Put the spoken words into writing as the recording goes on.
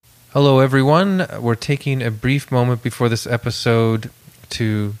Hello, everyone. We're taking a brief moment before this episode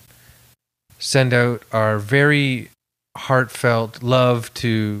to send out our very heartfelt love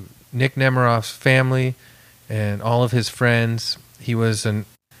to Nick Nemiroff's family and all of his friends. He was an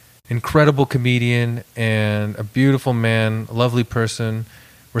incredible comedian and a beautiful man, a lovely person.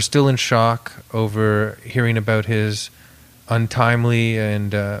 We're still in shock over hearing about his untimely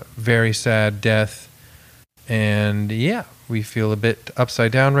and very sad death. And yeah, we feel a bit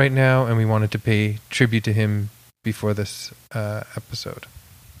upside down right now, and we wanted to pay tribute to him before this episode.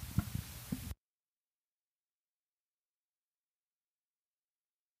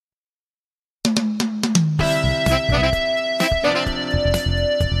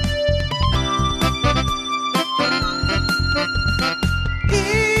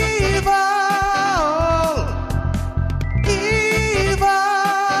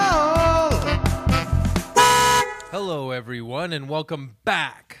 Hello, everyone, and welcome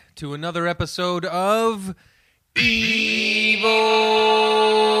back to another episode of Evil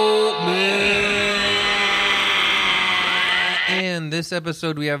Man. In this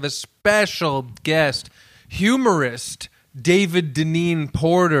episode, we have a special guest, humorist David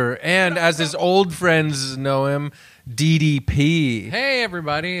Dineen-Porter, and as his old friends know him, DDP. Hey,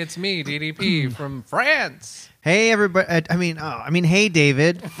 everybody, it's me, DDP, from France. Hey, everybody. Hey,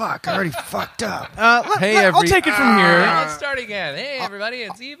 David. Fuck, I already fucked up. I'll take it from here. Let's start again. Hey, everybody,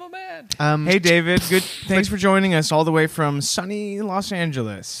 it's Evil Man. Hey, David. Good. Thanks for joining us all the way from sunny Los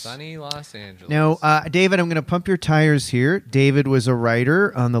Angeles. Sunny Los Angeles. Now, David, I'm going to pump your tires here. David was a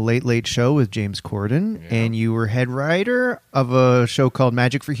writer on The Late Late Show with James Corden, and you were head writer of a show called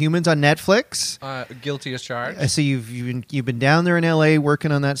Magic for Humans on Netflix. Guilty as charged. So you've been down there in L.A.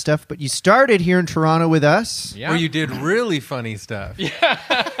 working on that stuff, but you started here in Toronto with us. Yeah. Where you did really funny stuff. Weird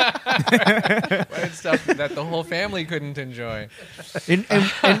stuff that the whole family couldn't enjoy. And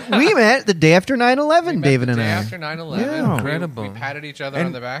we met the day after 9/11, David and I. After 9/11. Yeah. Incredible. We patted each other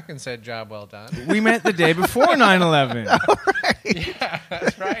on the back and said, job well done. We met the day before 9/11. Yeah,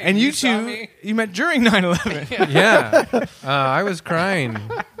 that's right. And you saw two, me. you met during 9/11. Yeah, I was crying.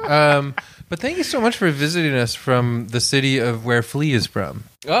 But thank you so much for visiting us from the city of where Flea is from,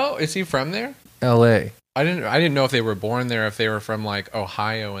 Oh, is he from there? L.A. I didn't know if they were born there, if they were from like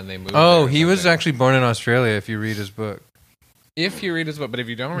Ohio and they moved. Oh, there or he was something. actually born in Australia, if you read his book. If you read his book, but if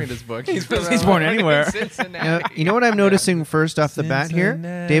you don't read his book, He's born anywhere. You know what I'm noticing first off the bat here?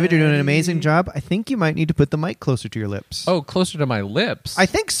 David, you're doing an amazing job. I think you might need to put the mic closer to your lips. Oh, closer to my lips. I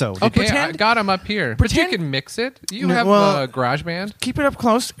think so. Okay, I Pretend- got him up here. But you pretend- can mix it. You No, have well- a GarageBand. Keep it up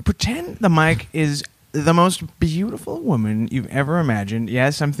close. Pretend the mic is the most beautiful woman you've ever imagined.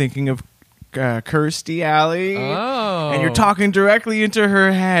 Yes, I'm thinking of Kirstie Alley. Oh. And you're talking directly into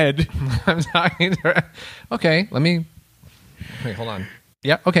her head. I'm talking to her. Okay, let me... Wait, hold on.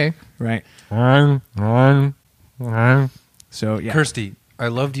 Yeah, okay. Right. So, yeah. Kirsty, I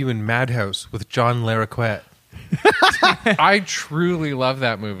loved you in Madhouse with John Larroquette. I truly love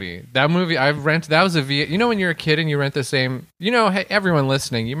that movie. That movie, that was a You know when you're a kid and you rent the same... You know, hey, everyone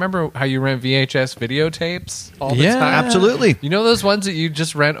listening, you remember how you rent VHS videotapes all the Yeah. time? Absolutely. You know those ones that you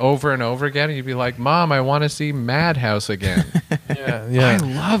just rent over and over again, and you'd be like, "Mom, I want to see Madhouse again." Yeah. I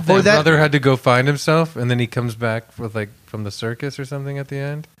love that. Or that- Brother had to go find himself, and then he comes back with from the circus or something at the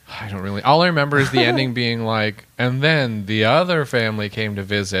end. I don't really. All I remember is the ending being like, and then the other family came to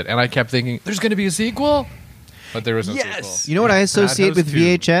visit, and I kept thinking, "There's going to be a sequel," but there was no sequel. You know what I associate Madhouse with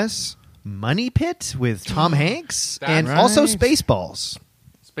 2. VHS? Money Pit with Tom Hanks, That's and right. also Spaceballs.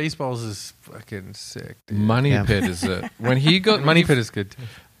 Spaceballs is fucking sick, dude. Money Yeah. Pit is a when he goes. Money Pit is good, too.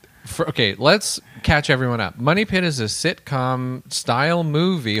 Okay, let's catch everyone up. Money Pit is a sitcom style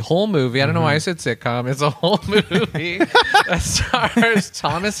movie, whole movie. I don't know why I said sitcom. It's a whole movie that stars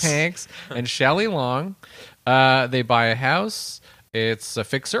Thomas Hanks and Shelley Long. They buy a house. It's a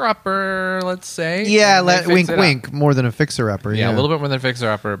fixer-upper, let's say. Yeah, And they fix wink, it up. wink. More than a fixer-upper. Yeah, a little bit more than a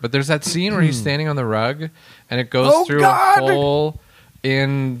fixer-upper. But there's that scene where he's standing on the rug, and it goes through a hole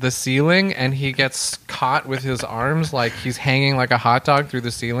in the ceiling, and he gets caught with his arms like he's hanging like a hot dog through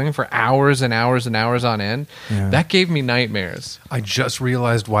the ceiling for hours and hours and hours on end. Yeah. That gave me nightmares. I just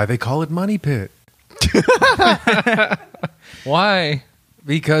realized why they call it Money Pit. Why?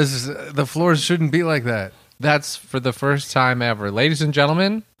 Because the floors shouldn't be like that. That's for the first time ever. Ladies and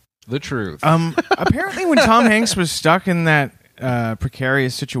gentlemen, the truth. Apparently, when Tom Hanks was stuck in that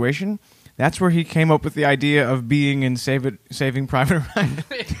precarious situation, that's where he came up with the idea of being in Saving Private Ryan.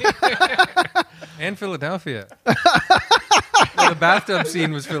 And Philadelphia. Well, the bathtub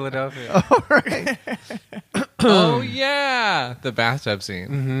scene was Philadelphia. All right. Oh yeah, the bathtub scene.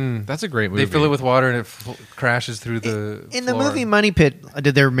 Mm-hmm. That's a great movie. They fill it with water and it crashes through the In the floor. movie Money Pit,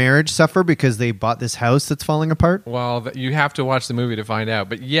 did their marriage suffer because they bought this house that's falling apart? Well, you have to watch the movie to find out.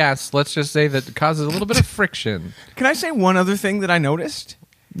 But yes, let's just say that it causes a little bit of friction. Can I say one other thing that I noticed?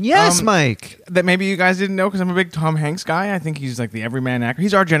 Yes, Mike. That maybe you guys didn't know because I'm a big Tom Hanks guy. I think he's like the everyman actor.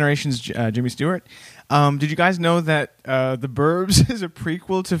 He's our generation's Jimmy Stewart. Did you guys know that The Burbs is a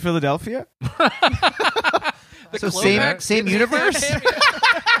prequel to Philadelphia? So same universe?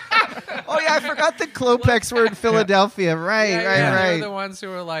 Oh yeah, I forgot the Klopex were in Philadelphia. Right. They're the ones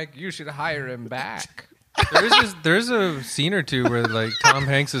who are like, you should hire him back. There's a scene or two where like Tom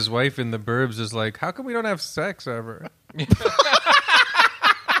Hanks' wife in The Burbs is like, how come we don't have sex ever?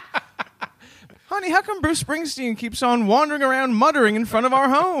 Honey, how come Bruce Springsteen keeps on wandering around muttering in front of our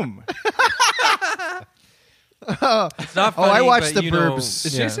home? It's not funny. I watched but, The you know, Burbs.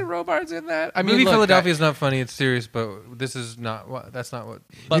 Is yeah. Jason Robards in that? I Movie look, Philadelphia is not funny. It's serious, but this is not. That's not what.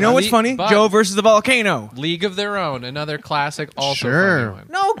 but You know what's funny? but Joe versus the volcano. League of Their Own, another classic, also Sure. funny one.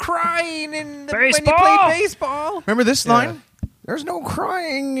 No crying in Baseball! when you play baseball. Remember this line? There's no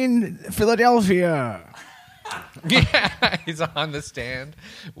crying in Philadelphia. Yeah, he's on the stand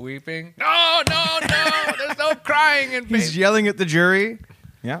weeping. No, there's no crying in He's baseball. yelling at the jury.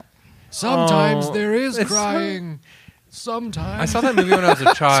 Yeah. Sometimes Oh, there is it's crying. Sometimes. I saw that movie when I was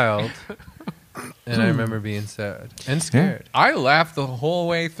a child, and I remember being sad and scared. I laughed the whole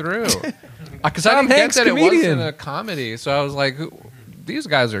way through because I Tom didn't Hanks, get that comedian. it wasn't a comedy. So I was like, these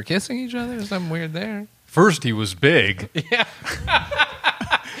guys are kissing each other. There's something weird there. First, he was big. Yeah.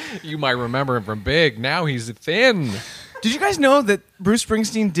 You might remember him from Big. Now he's thin. Did you guys know that Bruce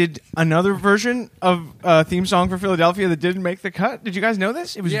Springsteen did another version of a theme song for Philadelphia that didn't make the cut? Did you guys know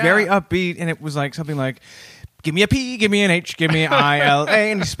this? It was Yeah. very upbeat, and it was like something like, give me a P, give me an H, give me an I-L-A,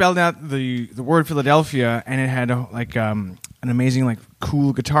 and he spelled out the word Philadelphia, and it had an amazing like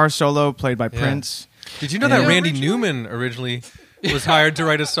cool guitar solo played by Prince. Did you know Yeah. that Randy Originally? Newman originally was hired to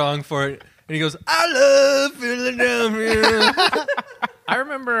write a song for it? And he goes, I love Philadelphia. I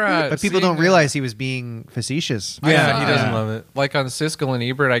remember. But people don't realize he was being facetious. Yeah, saw he doesn't that. love it. Like on Siskel and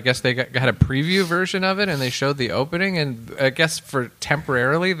Ebert, I guess they had a preview version of it, and they showed the opening. And I guess for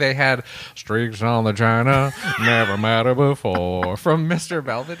temporarily, they had "Streaks on the China, Never Mattered Before" from Mr.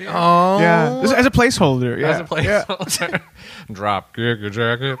 Belvedere. Oh. Yeah, as a placeholder. Yeah. As a placeholder. Drop kick your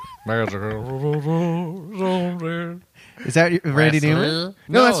jacket. Is that Randy Newman?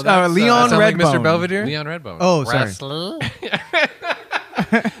 No, that's Leon Sound like Redbone. Mr. Belvedere? Leon Redbone. Oh, sorry.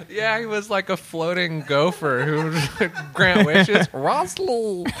 Yeah, he was like a floating gopher who grant wishes.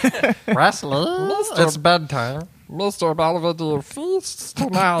 Wrestler. It's bedtime. Mr. Belvedere feasts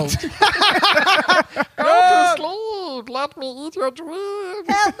tonight. Go to sleep. Let me eat your dreams.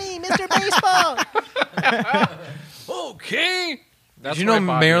 Help me, Mr. Baseball. Okay. Did you know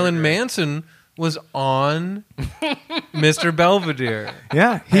Marilyn Manson was on Mr. Belvedere?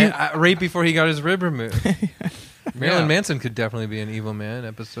 Yeah, Right before he got his rib removed. Marilyn Manson could definitely be an evil man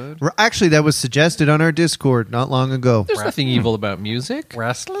episode. Actually, that was suggested on our Discord not long ago. There's nothing evil about music.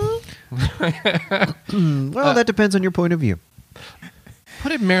 Wrestler? Well, that depends on your point of view. What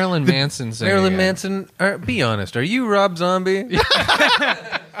did Marilyn Manson say? Marilyn again? Manson, be honest. Are you Rob Zombie?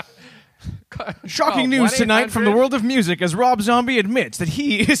 shocking news tonight from the world of music as Rob Zombie admits that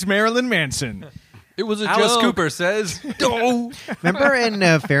he is Marilyn Manson. It was a Alice joke. Cooper says, "No." Remember in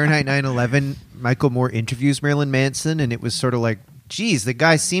Fahrenheit 9/11, Michael Moore interviews Marilyn Manson, and it was sort of like, geez, the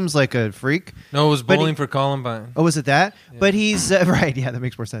guy seems like a freak. No, it was But Bowling for Columbine. Oh, was it that? But he's right. Yeah, that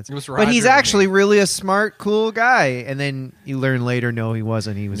makes more sense. It was But he's Roger actually and really a smart, cool guy. And then you learn later, no, he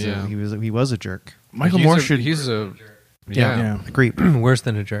wasn't. He was Yeah. he was a jerk. Michael He's Moore a- should. He's a. Yeah, Yeah. a creep. Worse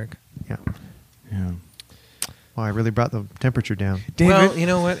than a jerk. Yeah. Yeah. Well, I really brought the temperature down. David, Well, you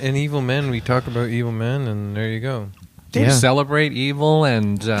know what? In Evil Men, we talk about evil men, and there you go. They Yeah. celebrate evil,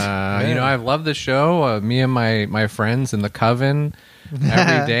 and you know, I love the show. Me and my friends in the coven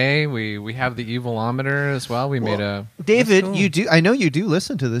every day. We have the evilometer as well. We made a David, cool. you do. I know you do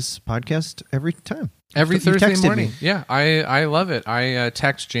listen to this podcast every time. every You Thursday texted morning. me. Yeah, I love it. I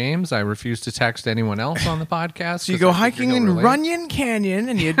text James. I refuse to text anyone else on the podcast. so you 'cause go I think hiking you're in gonna relate. Runyon Canyon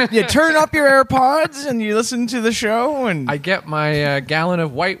and you turn up your AirPods and you listen to the show and I get my gallon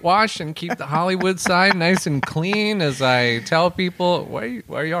of whitewash and keep the Hollywood side nice and clean as I tell people,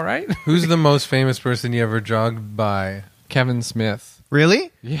 are you all right? Who's the most famous person you ever jogged by? Kevin Smith.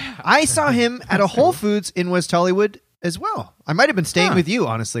 Really? Yeah. I saw him at a Whole Foods in West Hollywood as well. I might have been staying with you,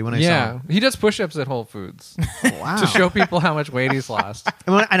 honestly, when I saw him. He does push-ups at Whole Foods Wow. to show people how much weight he's lost.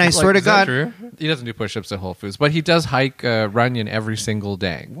 And I swear to Is that God, true? He doesn't do push-ups at Whole Foods, but he does hike Runyon every single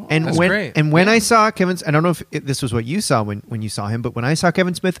day. and That's when great. and when I saw Kevin's, I don't know if this was what you saw when you saw him, but when I saw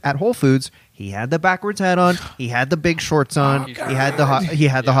Kevin Smith at Whole Foods, he had the backwards hat on, he had the big shorts on, he had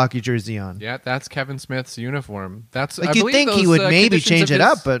the hockey jersey on. Yeah, that's Kevin Smith's uniform. That's Like I you'd believe think he those, would maybe conditions change of it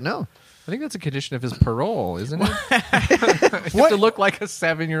his- up, but no. I think that's a condition of his parole, isn't it? You have to look like a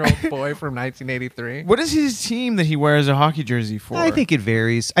 7-year-old boy from 1983. What is his team that he wears a hockey jersey for? I think it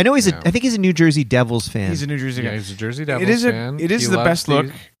varies. I know Yeah. I think he's a New Jersey Devils fan. he's a New Jersey Yeah, guy. he's a Jersey Devils It is fan. it is He the loves best look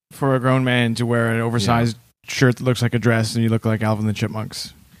for a grown man to wear an oversized shirt that looks like a dress, and you look like Alvin the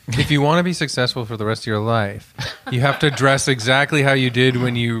Chipmunks. If you want to be successful for the rest of your life, you have to dress exactly how you did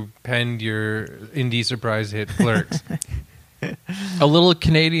when you penned your indie surprise hit Clerks. A little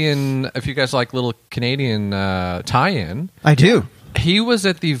Canadian, if you guys like little Canadian tie-in, I do. he was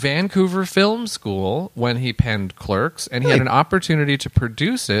at the Vancouver Film School when he penned Clerks, and he had an opportunity to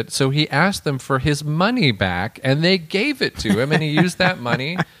produce it, so he asked them for his money back, and they gave it to him, and he used that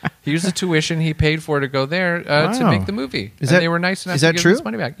money. He used the tuition he paid for to go there to Wow. make the movie. Is and that- they were nice enough is to that give true? him his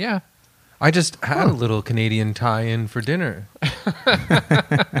money back. Yeah. I just had a little Canadian tie-in for dinner.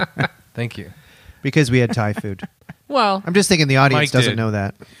 Thank you. Because we had Thai food. Well, I'm just thinking the audience Mike doesn't did. know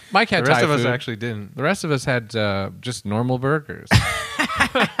that. Mike had The rest Thai of us food. actually didn't. The rest of us had just normal burgers.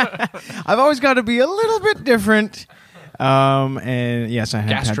 I've always got to be a little bit different. And yes, I have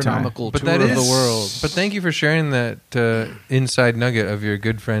Gastronomical But tour that of is the world. But thank you for sharing that inside nugget of your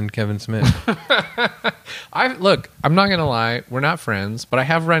good friend Kevin Smith. Look, I'm not gonna lie, we're not friends, but I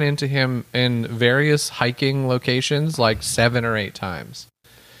have run into him in various hiking locations like 7 or 8 times.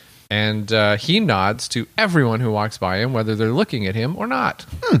 And he nods to everyone who walks by him, whether they're looking at him or not.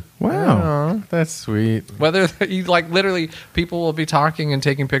 Wow. Oh, that's sweet. Whether he literally, people will be talking and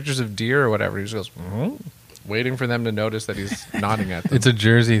taking pictures of deer or whatever. He just goes, waiting for them to notice that he's nodding at them. It's a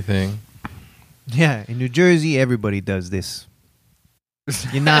Jersey thing. Yeah, in New Jersey, everybody does this.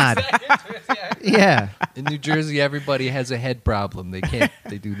 You nod. Yeah. In New Jersey, everybody has a head problem. They can't.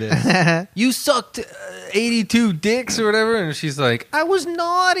 They do this. You sucked 82 dicks or whatever, and she's like, I was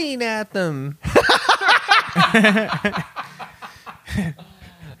nodding at them.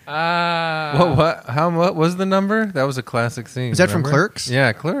 What was the number? That was a classic scene. Is that from remember? Clerks?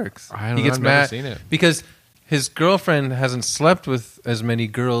 Yeah, Clerks. I don't He know, gets I've never mad seen it. because his girlfriend hasn't slept with as many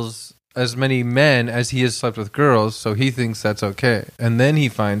men as he has slept with girls, so he thinks that's okay. And then he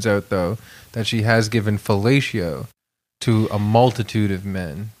finds out, though, that she has given fellatio to a multitude of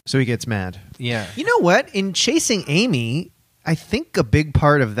men. So he gets mad. Yeah. You know what? In Chasing Amy, I think a big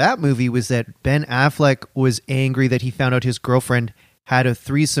part of that movie was that Ben Affleck was angry that he found out his girlfriend had a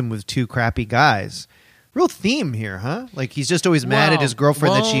threesome with 2 crappy guys. Real theme here, huh? Like he's just always mad at his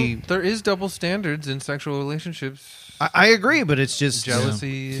girlfriend that she... There is double standards in sexual relationships. I agree, but it's just...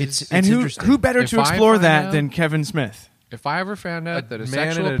 Jealousy. It's And interesting. who better If to I explore find that out- than Kevin Smith? If I ever found out that a man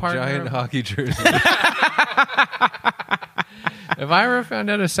sexual in a partner, giant hockey jersey. if I ever found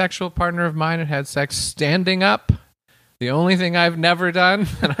out a sexual partner of mine had sex standing up, the only thing I've never done,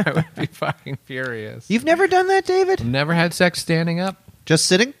 then I would be fucking furious. You've never done that, David? Never had sex standing up, Just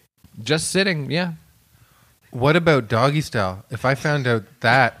sitting? just sitting. Yeah. What about doggy style? If I found out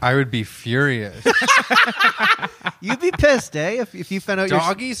that, I would be furious. You'd be pissed, eh? If you found out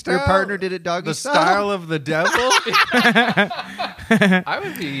Doggy style? your partner did it doggy The style? style of the devil? I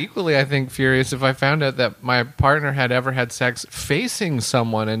would be equally, I think, furious if I found out that my partner had ever had sex facing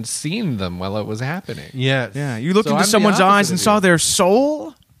someone and seen them while it was happening. Yes. Yeah, you looked So into I'm the someone's opposite eyes and of saw you. their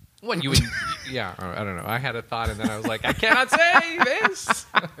soul. What you would? Yeah, I don't know. I had a thought and then I was like, I cannot say this.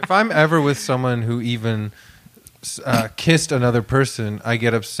 If I'm ever with someone who even kissed another person, I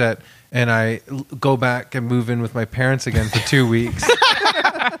get upset and I go back and move in with my parents again for 2 weeks.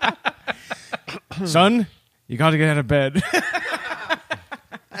 Son, you got to get out of bed.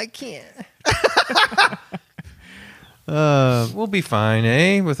 I can't. We'll be fine,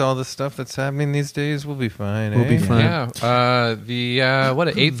 eh? With all the stuff that's happening these days, we'll be fine. We'll be eh? fine. Yeah. The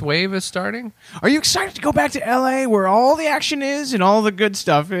 8th wave is starting. Are you excited to go back to LA where all the action is and all the good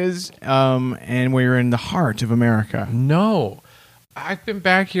stuff is, and where you're in the heart of America? No. I've been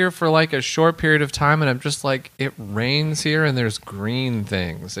back here for like a short period of time, and I'm just like, it rains here, and there's green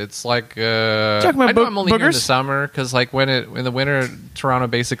things. It's like, Talking about I know I'm only here in the boogers? summer because, like, in the winter, Toronto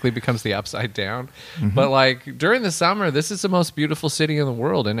basically becomes the upside down. But like during the summer, this is the most beautiful city in the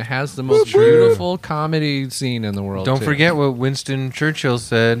world, and it has the most beautiful comedy scene in the world. Don't too. forget what Winston Churchill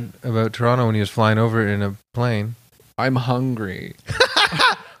said about Toronto when he was flying over it in a plane. I'm hungry.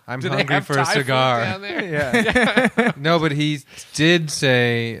 I'm Do they hungry have for a Thai food cigar. down there? Yeah. No, but he did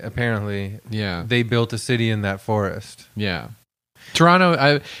say, apparently, Yeah. they built a city in that forest. Yeah. Toronto,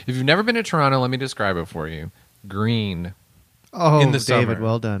 if you've never been to Toronto, let me describe it for you. Green. Oh, In the David, summer.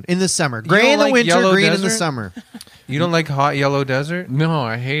 well done. In the summer. You Gray don't in the like winter, yellow green in the desert? summer. You don't like hot yellow desert? No,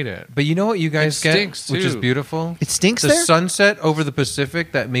 I hate it. But you know what you guys It get, stinks, which is too. beautiful? It stinks The there? sunset over the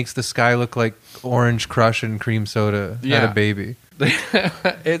Pacific that makes the sky look like orange crush and cream soda at Yeah. a baby.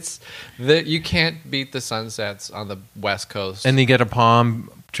 It's that you can't beat the sunsets on the West Coast. And you get a palm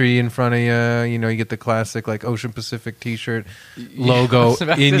tree in front of you. You know, you get the classic like Ocean Pacific T-shirt I logo was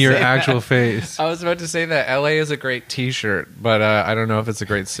about in to your say that. actual face. I was about to say that LA is a great T-shirt, but I don't know if it's a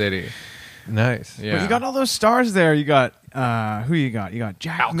great city. Nice. Yeah, But you got all those stars there. You got who you got? You got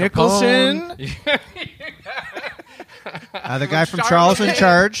Jack Al Nicholson. Capone. The guy from Charles in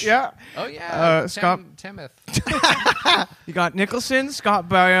Charge. Yeah. Oh yeah, Scott- Timoth. You got Nicholson, Scott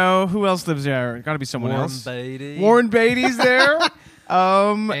Baio. Who else lives there? Got to be someone else. Beatty. Warren Beatty's there.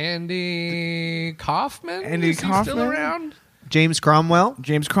 Andy Kaufman. Andy Is he still Kaufman? around? James Cromwell.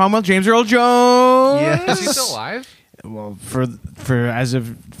 James Cromwell, James Earl Jones. Yes. Is he still alive? Well, for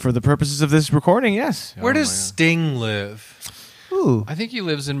the purposes of this recording, yes. Where Oh, does my God. Sting live? Ooh. I think he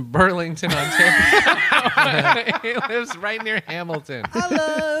lives in Burlington, Ontario. He lives right near Hamilton.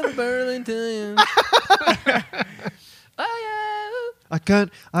 I love Burlington. Oh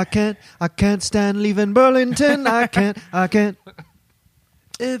I can't stand leaving Burlington. I can't.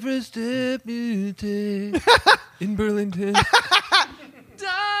 Every step you take in Burlington. yeah.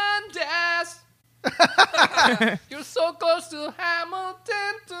 Dundas. You're so close to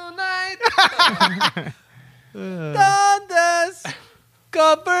Hamilton tonight. Dundas.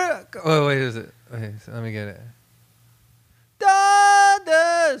 Copper. Oh, wait, is it? Wait, let me get it.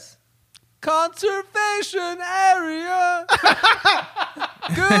 Dundas. Conservation area.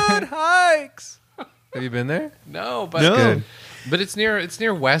 Good hikes. Have you been there? No, but No. Good. But it's near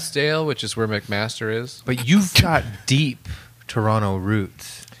Westdale, which is where McMaster is. But you've got deep Toronto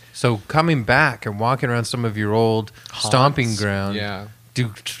roots. So coming back and walking around some of your old stomping Haunts. ground, Yeah.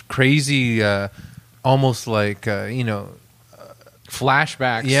 do crazy, almost like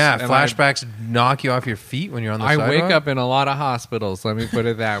Flashbacks. yeah, And flashbacks knock you off your feet when you're on the I sidewalk. wake up in a lot of hospitals. Let me put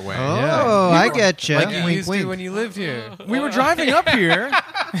it that way. Oh, Yeah. I get you. like you Wink, used wink. to when you lived here. We were driving up here.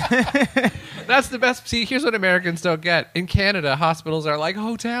 That's the best. See, here's what Americans don't get. In Canada, hospitals are like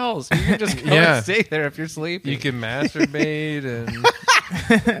hotels. You can just go Yeah. and stay there if you're sleeping. You can masturbate and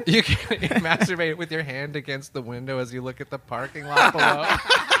You can masturbate with your hand against the window as you look at the parking lot below.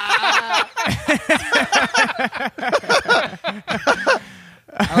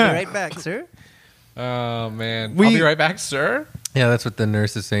 I'll be right back, sir. Oh, man. We- I'll be right back, sir. yeah, that's what the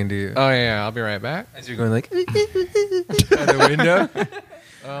nurse is saying to you Oh, yeah. I'll be right back. as you're going like out the window.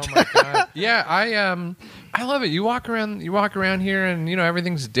 Oh, my God. Yeah, I love it. You walk around here and,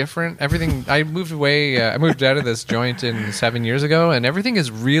 everything's different. Everything, I moved out of this joint 7 years ago, and everything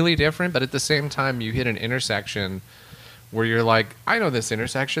is really different, but at the same time, you hit an intersection where you're like, I know this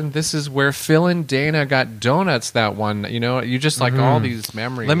intersection. This is where Phil and Dana got donuts that one. You just like all these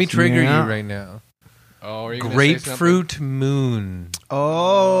memories. Let me trigger Yeah. you right now. Oh, are you gonna say something? Grapefruit Moon.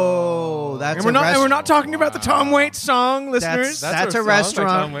 Oh, that's And we're not talking about the Tom Waits song, listeners. That's a Tom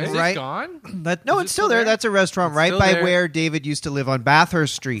restaurant, Waits. Is it right? gone? No, Is it's it still still there. there? That's a restaurant It's right still by there. where David used to live on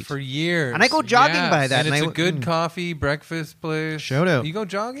Bathurst Street. For years. And I go jogging Yes. by that. And it's I, a good coffee breakfast place. Shout out. You go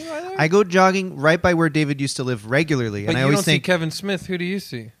jogging by there? I go jogging right by where David used to live regularly, but and I you always don't see think Kevin Smith. Who do you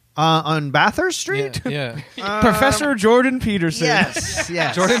see? on Bathurst Street. Yeah. Professor Jordan Peterson. Yes.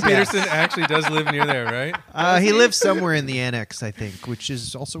 Jordan yes. Peterson actually does live near there, right? He lives somewhere in the annex, I think, which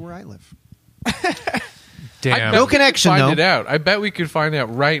is also where I live. Damn. No we could connection, find though. it out. I bet we could find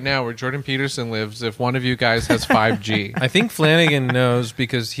out right now where Jordan Peterson lives if one of you guys has 5G. I think Flanagan knows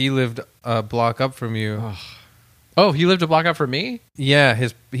because he lived a block up from you. Oh, he lived a block up from me? Yeah,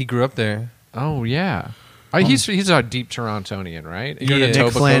 he grew up there. Oh, yeah. He's a deep Torontonian, right? You're Yeah. an Nick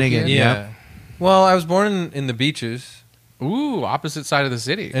Etobicoke Flanagan, kid? yeah. Well, I was born in the beaches, Ooh, opposite side of the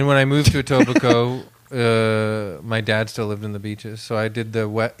city. and when I moved to Etobicoke, my dad still lived in the beaches, so I did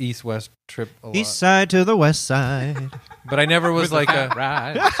the east-west trip a lot. East side to the west side. But I never was like a.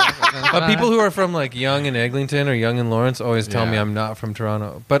 Right. But people who are from like Yonge and Eglinton or Yonge and Lawrence always tell me Yeah. I'm not from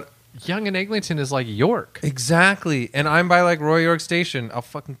Toronto. But Yonge and Eglinton is like York. exactly, and I'm by like Roy York Station. I'll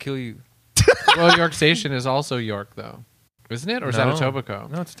fucking kill you. Well, York Station is also York, though. Isn't it? Or is that No.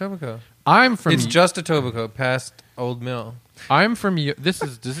 Etobicoke? No, it's Etobicoke. I'm from... It's just Etobicoke past Old Mill. I'm from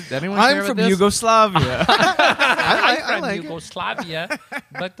does anyone I'm care from about this? Yugoslavia. I like it. Yugoslavia,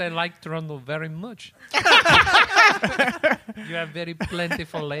 but I like Toronto very much. You have very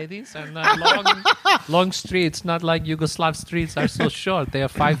plentiful ladies and long streets, not like Yugoslav streets are so short. They are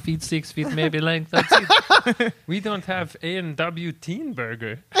 5 feet, 6 feet, maybe length. That's it. We don't have A&W Teen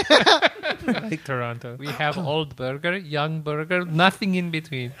Burger like Toronto. We have old burger, young burger, nothing in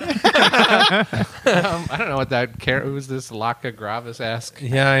between. I don't know what that who's this Laka Gravis-esque.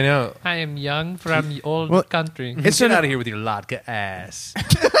 Yeah, I know. I am young from the old country. Get out of here with your Latka ass.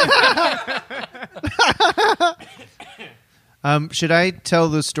 Should I tell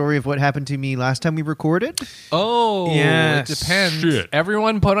the story of what happened to me last time we recorded? Oh, Yes. it depends. Shit.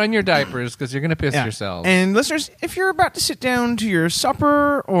 Everyone put on your diapers because you're going to piss yourselves. And listeners, if you're about to sit down to your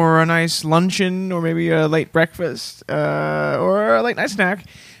supper or a nice luncheon or maybe a late breakfast or a late night snack,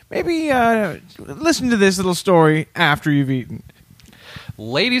 maybe listen to this little story after you've eaten.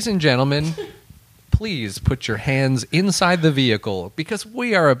 Ladies and gentlemen, please put your hands inside the vehicle because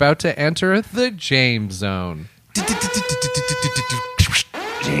we are about to enter the James Zone.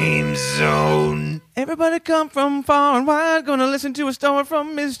 James Zone. Everybody come from far and wide, gonna listen to a story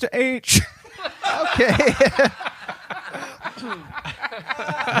from Mr. H. Okay.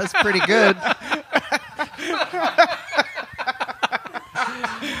 That's pretty good.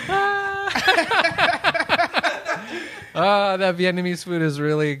 That Vietnamese food is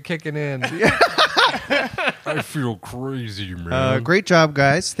really kicking in. I feel crazy, man. Great job,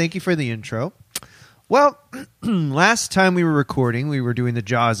 guys. Thank you for the intro. Well, last time we were recording, we were doing the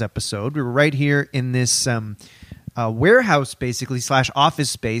Jaws episode. We were right here in this warehouse, basically, / office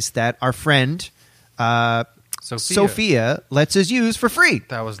space that our friend Sophia lets us use for free.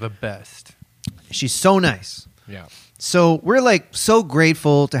 That was the best. She's so nice. Yeah. So we're like so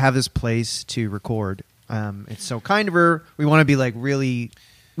grateful to have this place to record. It's so kind of her. We want to be like really...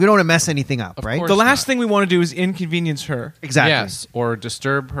 We don't want to mess anything up, Of right? course. The last not. thing we want to do is inconvenience her. Exactly. Yes, or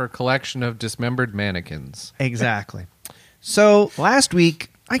disturb her collection of dismembered mannequins. Exactly. So last week,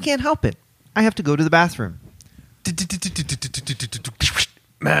 I can't help it. I have to go to the bathroom.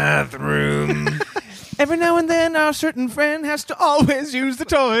 Bathroom. Every now and then, our certain friend has to always use the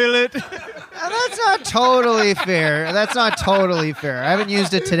toilet. Now, that's not totally fair. That's not totally fair. I haven't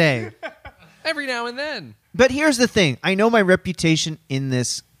used it today. Every now and then. But here's the thing. I know my reputation in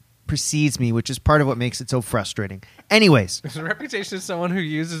this precedes me, which is part of what makes it so frustrating. Anyways. There's a reputation of someone who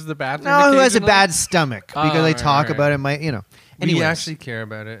uses the bathroom No, who has a occasionally? bad stomach. Because they right, talk right. about it. Anyways. We actually care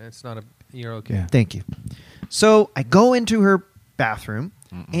about it. It's not a... You're okay. Yeah. Thank you. So I go into her bathroom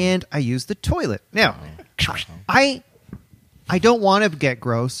and I use the toilet. Now, I don't want to get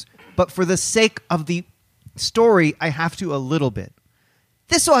gross, but for the sake of the story, I have to a little bit.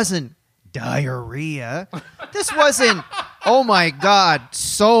 This wasn't diarrhea. This wasn't, oh my God,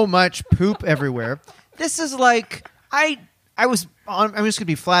 so much poop everywhere. This is like, I'm just going to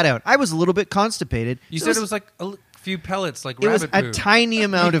be flat out. I was a little bit constipated. You said it was like a few pellets, like It was rabbit a poo. tiny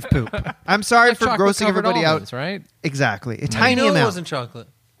amount of poop. I'm sorry Like for grossing chocolate-covered everybody almonds, out. right? Exactly. A I tiny know it amount. wasn't chocolate.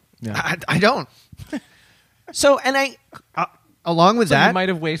 I don't. So, and along with So that, you might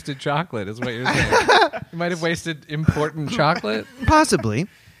have wasted chocolate, is what you're saying. You might have wasted important chocolate. possibly.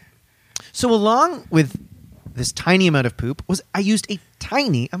 So, along with this tiny amount of poop, I used a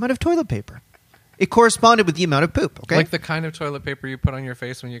tiny amount of toilet paper. It corresponded with the amount of poop. Okay, Like the kind of toilet paper you put on your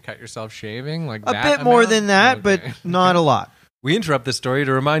face when you cut yourself shaving? Like a that bit more amount? than that, Okay. but not a lot. We interrupt this story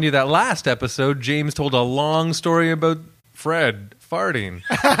to remind you that last episode, James told a long story about Fred farting.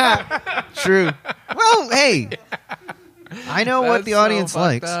 True. Well, hey, I know what That's the audience so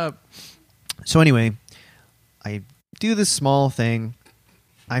fucked likes. up. So anyway, I do this small thing.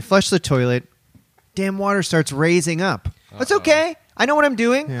 I flush the toilet. Damn water starts raising up. That's okay. I know what I'm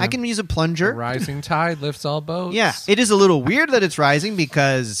doing. Yeah. I can use a The plunger. rising tide lifts all boats. Yeah, it is a little weird that it's rising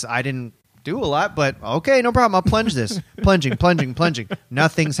because I didn't do a lot, but okay, no problem. I'll plunge this. Plunging.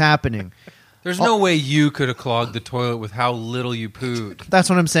 Nothing's happening. There's no way you could have clogged the toilet with how little you pooed. That's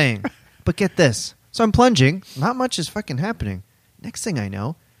what I'm saying. But get this. So I'm plunging. Not much is fucking happening. Next thing I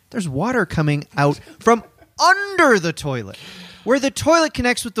know, there's water coming out from under the toilet. Where the toilet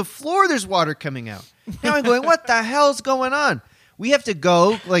connects with the floor, there's water coming out. Now I'm going, what the hell's going on? We have to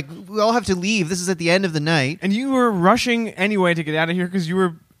go. Like, we all have to leave. This is at the end of the night. And you were rushing anyway to get out of here because you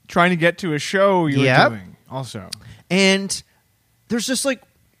were trying to get to a show you Yep. were doing also. And there's just like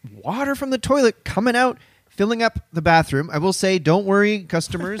water from the toilet coming out, filling up the bathroom. I will say, don't worry,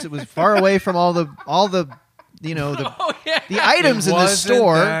 customers. It was far away from all the the The items in the wasn't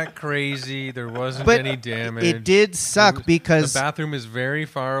store. that crazy. There wasn't But any damage. it did suck because the bathroom is very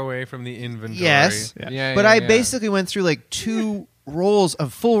far away from the inventory. yes, Yeah, but yeah, I yeah. basically went through like full rolls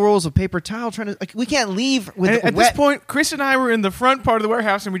of paper towel trying to like we can't leave with And at wet. this point, Chris and I were in the front part of the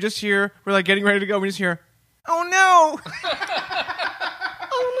warehouse, and we're like getting ready to go. We just hear, "Oh no!"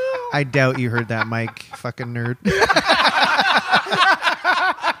 I doubt you heard that, Mike. Fucking nerd.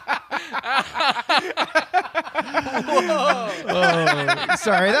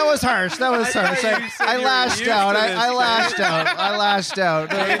 Sorry, that was harsh. That was harsh. I lashed out. I lashed out.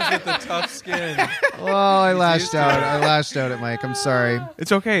 James with the tough skin. Oh, I lashed out. I lashed out at Mike. I'm sorry.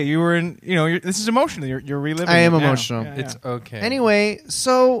 It's okay. You were in. This is emotional. You're reliving. I am it now. emotional. Yeah, It's okay. Anyway,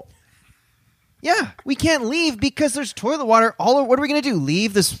 so yeah, we can't leave because there's toilet water all. What are we gonna do?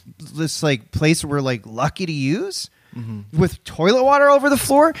 Leave this like place we're like lucky to use with toilet water over the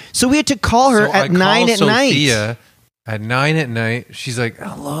floor? So we had to call her So I at 9 call at night. Sophia at 9 at night. She's like,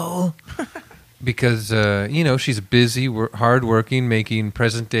 "Hello," because she's busy, hardworking, making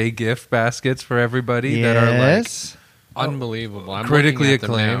present day gift baskets for everybody that are like Yes. Unbelievable. I'm critically looking at them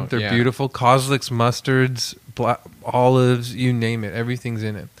acclaimed. now. They're Yeah. beautiful. Coslicks, mustards, olives, you name it. Everything's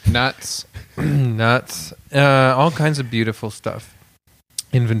in it. Nuts. Nuts. All kinds of beautiful stuff.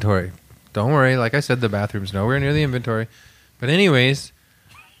 Inventory. Don't worry. Like I said, the bathroom's nowhere near the inventory. But anyways,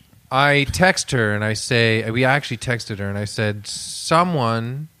 I text her and I say, we actually texted her and I said,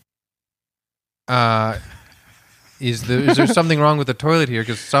 someone, is there something wrong with the toilet here?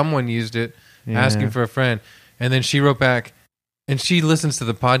 Because someone used it asking for a friend. And then she wrote back, and she listens to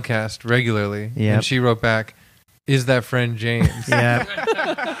the podcast regularly. Yep. And she wrote back, is that friend James?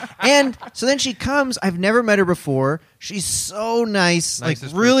 Yeah. And so then she comes. I've never met her before. She's so nice.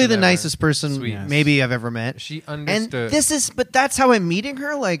 Nicest like really person the ever. nicest person Sweet. maybe I've ever met. She And understood. but that's how I'm meeting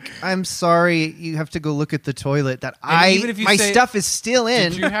her. Like, I'm sorry, you have to go look at the toilet that even if you my say- stuff is still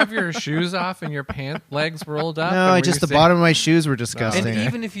in. Did you have your shoes off and your pant legs rolled up? No, And were just you the bottom of my shoes were disgusting. And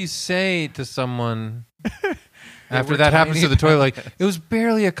even if you say to someone after were that happens tiny to the toilet, like it was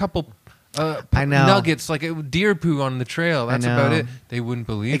barely a couple I know. nuggets, like deer poo on the trail. That's know. about it. They wouldn't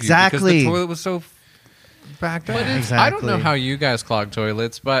believe Exactly. you because the toilet was so backed up. But I don't Exactly. know how you guys clog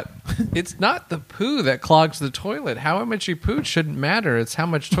toilets, but it's not the poo that clogs the toilet. How much you pooed shouldn't matter. It's how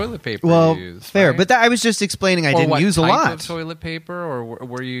much toilet paper well, you use. fair. right? But I was just explaining I Or didn't what use a type lot. of toilet paper, or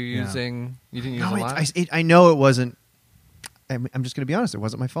were you using? You didn't use No, a lot. I know it wasn't. I'm just going to be honest. It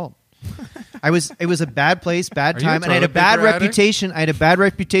wasn't my fault. It was a bad place, bad Are you a time, and I had a toilet bad paper addict? reputation. I had a bad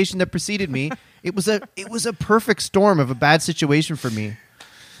reputation that preceded me. It was a perfect storm of a bad situation for me.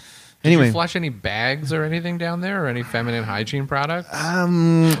 Did Anyway, you flush any bags or anything down there, or any feminine hygiene products?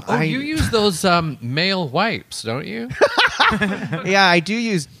 You use those male wipes, don't you? yeah, I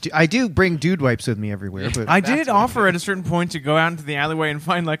do bring dude wipes with me everywhere. But I did offer at a certain point to go out into the alleyway and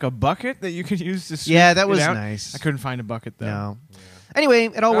find like a bucket that you could use to sweep Yeah, that it was out. nice. I couldn't find a bucket though. no. Anyway,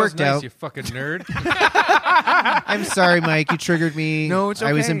 it all That was worked nice, out. you fucking nerd. I'm sorry, Mike. You triggered me. No, it's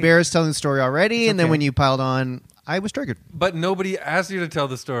I was okay. embarrassed telling the story already, and then okay. when you piled on, I was triggered. But nobody asked you to tell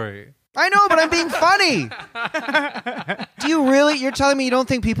the story. I know, but I'm being funny. Do you really? You're telling me you don't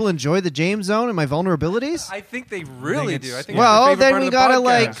think people enjoy the James Zone and my vulnerabilities? I think they really it's- do. I think Well, it's their then favorite we part of gotta the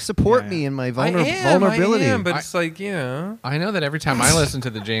like podcast. support Yeah. me in my I vulnerability. am, but it's like, I know that every time I listen to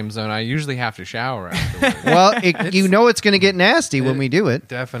the James Zone, I usually have to shower afterwards. Well, you know it's going to get nasty when we do it.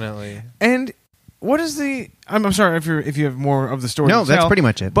 definitely. And what is the? I'm sorry if you have more of the story. No, to that's tell, pretty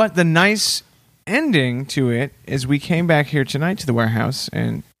much it. But the nice ending to it is we came back here tonight to the warehouse,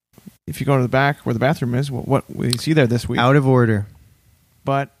 and if you go to the back where the bathroom is, what we see there this week, Out of order.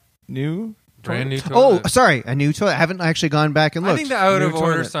 but new, Brand new toilet. toilet. Oh, sorry, a new toilet. I haven't actually gone back and I looked. think the out New of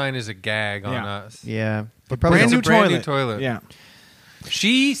order toilet. sign is a gag on Yeah. us. Yeah, but It's probably brand a new brand toilet. new toilet. Yeah,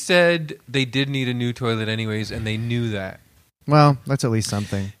 She said they did need a new toilet anyways, and they knew that. Well, that's at least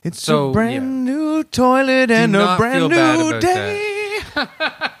something. it's So, a brand new toilet and a not brand feel bad new about day.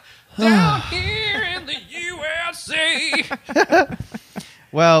 Down here in the USA.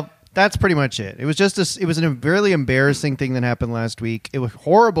 Well, that's pretty much it. It was just it was a really embarrassing thing that happened last week. It was a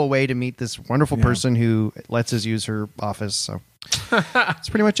horrible way to meet this wonderful person who lets us use her office. So that's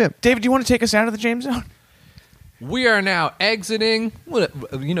pretty much it. David, do you want to take us out of the James Zone? We are now exiting. We're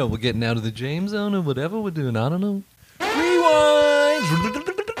getting out of the James Zone or whatever we're doing. I don't know.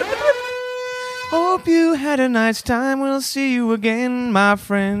 Hope you had a nice time. We'll see you again, my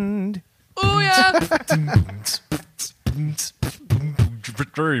friend. Oh yeah.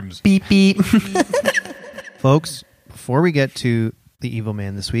 Dreams. Beep beep. Folks, before we get to the evil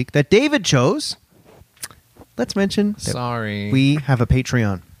man this week that David chose, let's mention that Sorry. we have a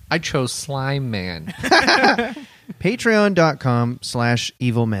Patreon. I chose Slime Man.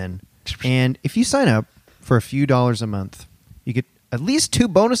 Patreon.com/evilmen. And if you sign up for a few dollars a month, you get at least 2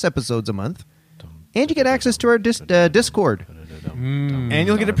 bonus episodes a month. And you get access to our Discord. And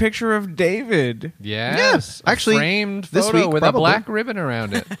you'll get a picture of David. Yes. Yeah, actually, a framed this photo week, with probably. a black ribbon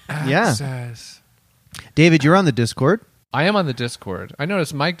around it. Yeah. David, you're on the Discord. I am on the Discord. I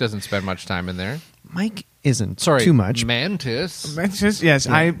noticed Mike doesn't spend much time in there. Mike isn't Sorry, too much. Mantis. Yes,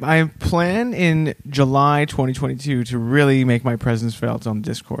 I plan in July 2022 to really make my presence felt on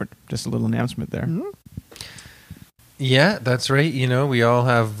Discord. Just a little announcement there. Mm-hmm. Yeah, that's right. You know, we all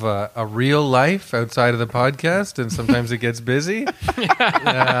have a real life outside of the podcast, and sometimes it gets busy.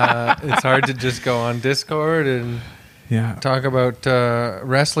 It's hard to just go on Discord and talk about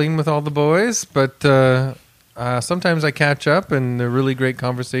wrestling with all the boys, but sometimes I catch up, and they're really great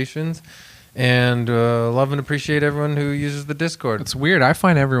conversations. And love and appreciate everyone who uses the Discord. It's weird. I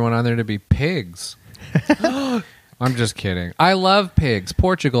find everyone on there to be pigs. I'm just kidding. I love pigs.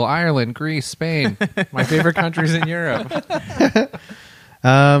 Portugal, Ireland, Greece, Spain. My favorite countries in Europe.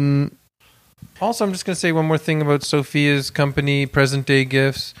 Also, I'm just going to say one more thing about Sophia's company, Present Day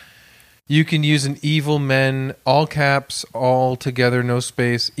Gifts. You can use an Evil Men, all caps, all together, no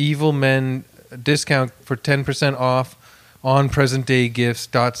space, Evil Men discount for 10% off on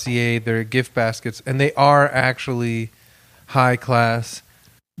presentdaygifts.ca. They're gift baskets, and they are actually high-class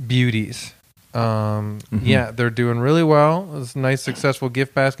beauties. Yeah, they're doing really well. It's a nice, successful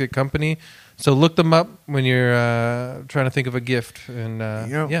gift basket company. So look them up when you're trying to think of a gift. And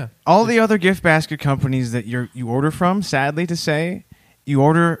all the other gift basket companies that you order from, sadly to say, you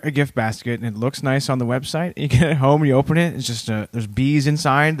order a gift basket and it looks nice on the website. You get it home, you open it, it's just there's bees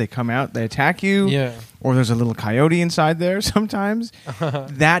inside. They come out, they attack you. Yeah. Or there's a little coyote inside there sometimes.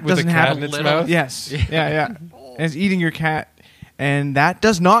 That With doesn't a cat happen. in its mouth? Yes. Yeah. And it's eating your cat. And that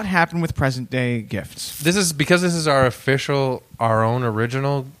does not happen with present day gifts. This is because this is our official, our own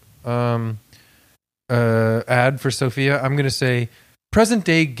original ad for Sophia. I'm going to say present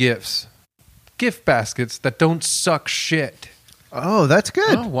day gifts, gift baskets that don't suck shit. Oh, that's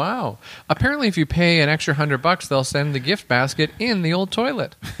good. Oh, wow. Apparently, if you pay an extra $100, they'll send the gift basket in the old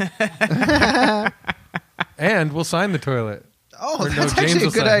toilet. And we'll sign the toilet. Oh, Or no, that's James actually a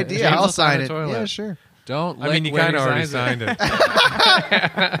will good sign it. idea. James I'll will sign sign the it. toilet. Yeah, sure. Don't I mean, you kind of already signed it.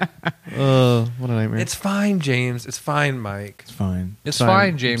 What a nightmare. It's fine, James. It's fine, Mike. It's fine. It's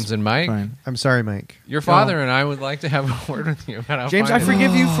fine, James and Mike. Fine. I'm sorry, Mike. Your father and I would like to have a word with you about how James, fine I it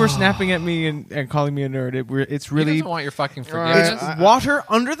forgive is. you for snapping at me and calling me a nerd. It's He really doesn't want your fucking forgiveness. it's water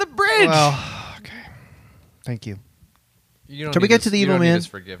under the bridge. Well, okay. Thank you. You don't Shall we need get his- to the you evil don't need man? his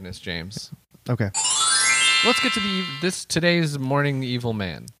forgiveness, James. Okay. Let's get to today's morning evil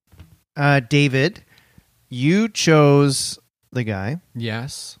man. David, you chose the guy.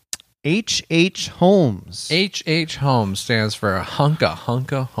 Yes. H.H. Holmes. H.H. Holmes stands for Hunka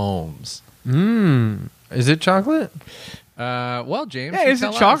Holmes. Is it chocolate? Well, James, Hey, you is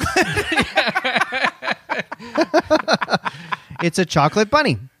it tell us. chocolate? It's a chocolate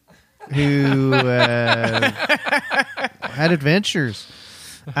bunny who had adventures.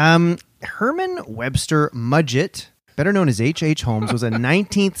 Herman Webster Mudgett, better known as H.H. Holmes, was a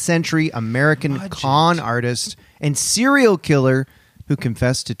 19th century American con artist and serial killer who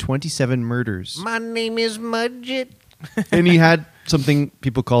confessed to 27 murders. My name is Mudgett. And he had something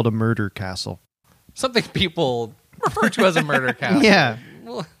people called a murder castle. Something people refer to as a murder castle. Yeah,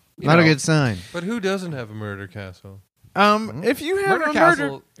 Well, you not a know, good sign. But who doesn't have a murder castle? If you have Murder a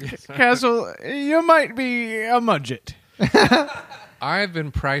castle. murder castle, you might be a mudget. I've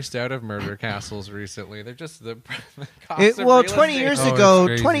been priced out of murder castles recently. They're just the cost of Well, real 20 estate. years Oh, ago, it's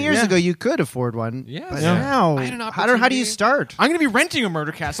crazy. 20 years Yeah. ago, you could afford one. Yeah. But Yeah. now, I had an how do you opportunity. start? I'm going to be renting a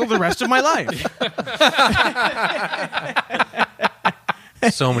murder castle the rest of my life.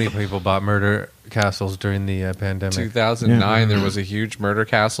 So many people bought murder castles during the pandemic. 2009, there was a huge murder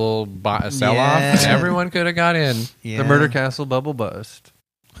castle sell-off, Yeah. and everyone could have got in. Yeah. The murder castle bubble bust.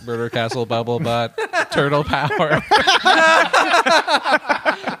 Murder castle, bubble butt, turtle power.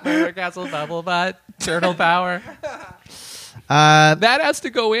 Murder castle, bubble butt, turtle power. That has to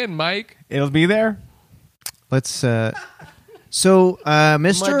go in, Mike. It'll be there. Let's. Mr.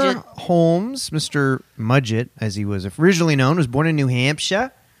 Mudgett. Holmes, Mr. Mudgett, as he was originally known, was born in New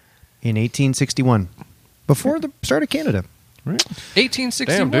Hampshire in 1861, before the start of Canada.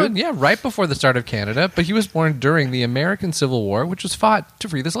 1861, Damn, dude. yeah, right before the start of Canada, but he was born during the American Civil War, which was fought to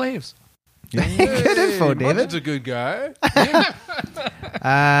free the slaves. Good info, David. Mudgett's a good guy.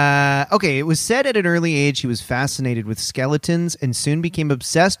 Okay, it was said at an early age he was fascinated with skeletons and soon became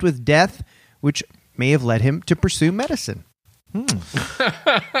obsessed with death, which may have led him to pursue medicine.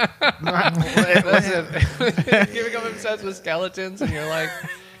 Listen, you become obsessed with skeletons, and you're like,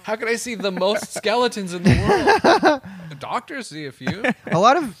 how can I see the most skeletons in the world? The doctors see a few. A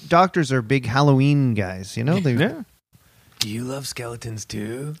lot of doctors are big Halloween guys. You know, they. Yeah. Do you love skeletons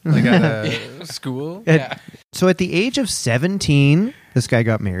too? Like at school? So at the age of 17, this guy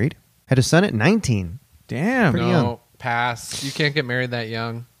got married. Had a son at 19. Damn. Pretty No, young. pass. You can't get married that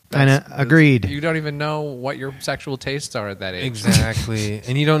young. Agreed. You don't even know what your sexual tastes are at that age. Exactly.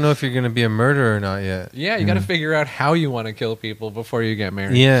 And you don't know if you're going to be a murderer or not yet. Yeah, you got to figure out how you want to kill people before you get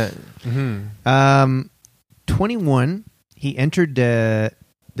married. Yeah. 21, he entered the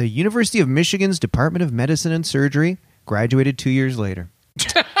University of Michigan's Department of Medicine and Surgery. Graduated 2 years later.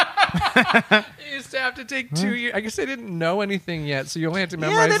 You used to have to take 2 years. I guess they didn't know anything yet, so you only have to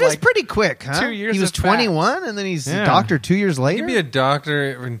memorize Yeah, that is pretty quick, huh? 2 years He was of 21, and then he's a doctor 2 years You later? can be a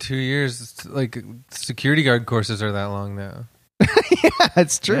doctor in 2 years. It's like security guard courses are that long now. Yeah,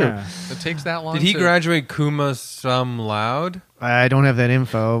 that's true. Yeah. It takes that long. Did he to- graduate cum laude? I don't have that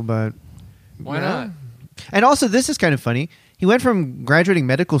info, but... Why not? And also, this is kind of funny. He went from graduating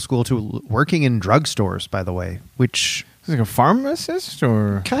medical school to working in drugstores, by the way, which... Is he like a pharmacist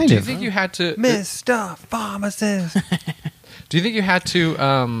or? Kind Do you of. think you had to, Mr. Pharmacist. Do you think you had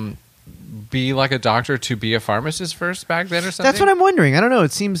to be like a doctor to be a pharmacist first back then, or something? That's what I'm wondering. I don't know.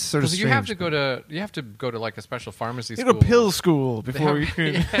 It seems sort of Because strange. you have to go to like a special pharmacy You school. go to pill school before you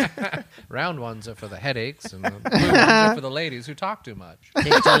could. Yeah. Round ones are for the headaches, and the blue ones are for the ladies who talk too much.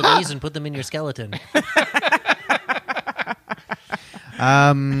 Take one of these and put them in your skeleton.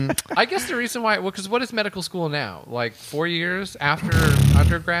 I guess the reason why, because what is medical school now? Like 4 years after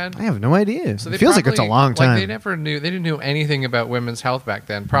undergrad? I have no idea. So It feels like it's a long time. Like they didn't know anything about women's health back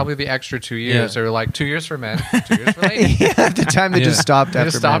then. Probably the extra 2 years. Yeah. They were like 2 years for men, 2 years for ladies. Yeah, at the time, they just stopped They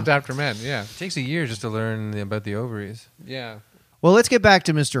after just stopped men. after men. Yeah, It takes a year just to learn about the ovaries. yeah. Well, let's get back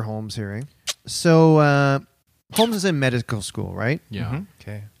to Mr. Holmes here. Eh? So, Holmes is in medical school, right? Yeah.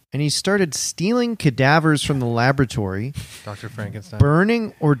 Okay. And he started stealing cadavers from the laboratory, Dr. Frankenstein.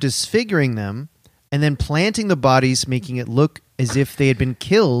 burning or disfiguring them, and then planting the bodies, making it look as if they had been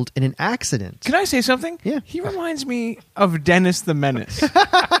killed in an accident. Can I say something? Yeah. He reminds me of Dennis the Menace. What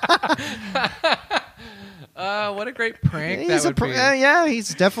a great prank He's that would be. yeah,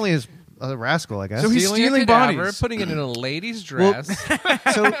 he's definitely a rascal, I guess. So he's Stealing a stealing cadaver, bodies. putting it in a lady's Well, dress.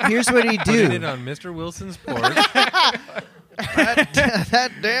 So here's what he'd Putting it do. on Mr. Wilson's porch.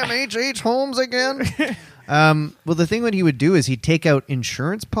 That damn H.H. Holmes again. Well, the thing what he would do is he'd take out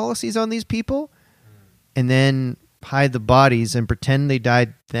insurance policies on these people and then hide the bodies and pretend they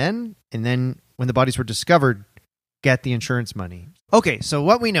died then. And then when the bodies were discovered, get the insurance money. Okay, so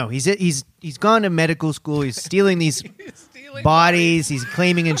what we know, he's gone to medical school. He's stealing these Stealing bodies. He's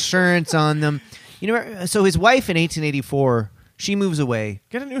claiming insurance on them. You know, so his wife in 1884, she moves away.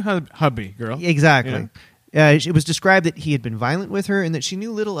 Get a new hubby, girl. Exactly. It was described that he had been violent with her and that she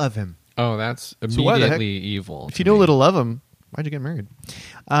knew little of him. Oh, that's So what the heck? immediately evil. If you know little of him, why'd you get married?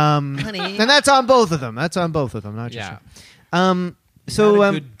 Honey. And that's on both of them. That's on both of them, not just Yeah. you. So, Not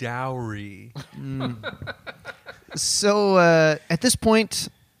a good dowry. at this point,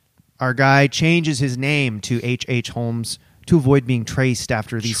 our guy changes his name to H.H. Holmes to avoid being traced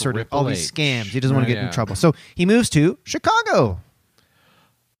after these sort of all these Triple H. scams. He doesn't want to get Yeah. in trouble. So he moves to Chicago.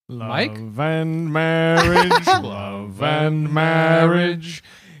 Mike? Love and marriage, love and marriage.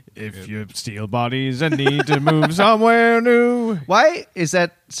 If you steal bodies and need to move somewhere new. Why is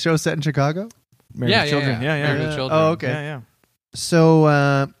that show set in Chicago? Married Yeah, with children. yeah. Yeah, Married yeah. with children. Oh, okay. Yeah, yeah. So,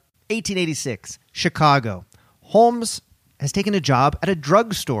 1886, Chicago. Holmes has taken a job at a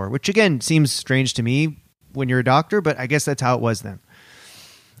drugstore, which again seems strange to me when you're a doctor, but I guess that's how it was then.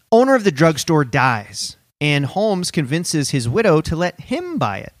 Owner of the drugstore dies, and Holmes convinces his widow to let him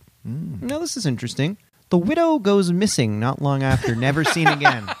buy it. Now, this is interesting. The widow goes missing not long after, never seen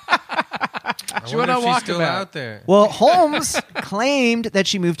again. I She wonder went on if she's walkabout. still out there. Well, Holmes claimed that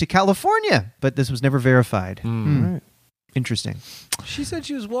she moved to California, but this was never verified. Right. Interesting. She said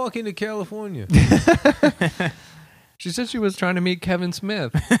she was walking to California. She said she was trying to meet Kevin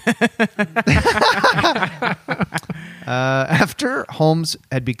Smith. After Holmes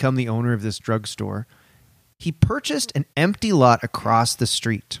had become the owner of this drugstore, he purchased an empty lot across the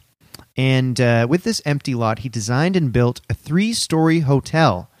street. And with this empty lot, he designed and built a 3-story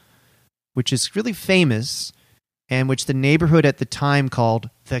hotel, which is really famous and which the neighborhood at the time called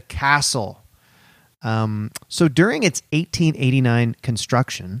the Castle. So during its 1889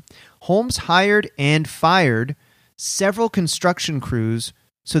 construction, Holmes hired and fired several construction crews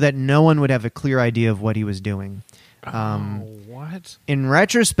so that no one would have a clear idea of what he was doing. What? In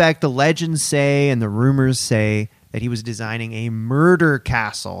retrospect, the legends say and the rumors say that he was designing a murder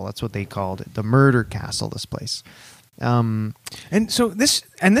castle. That's what they called it, the murder castle. This place. And so this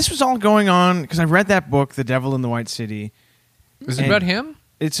was all going on because I read that book, The Devil in the White City. Is it about him?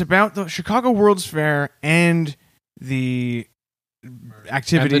 It's about the Chicago World's Fair and the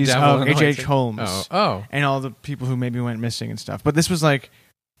activities of H.H. Holmes. Oh. And all the people who maybe went missing and stuff. But this was like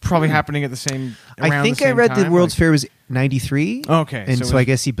probably happening at the same around I think the same I read time, the World's Fair was 93. Okay. And it so I was-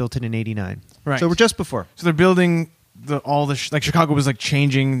 guess he built it in 89. Right. So we're just before. So they're building like Chicago was like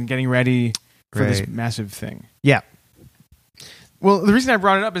changing, getting ready for this Right. massive thing. Yeah. Well, the reason I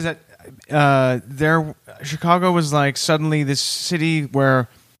brought it up is that Chicago was like suddenly this city where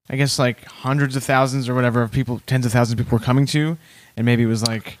I guess like hundreds of thousands or whatever of people, tens of thousands of people were coming to, and maybe it was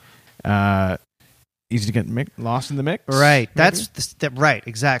like easy to get lost in the mix. Right. maybe? That's the step. Right.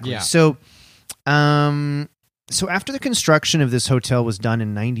 Exactly. Yeah. So, so after the construction of this hotel was done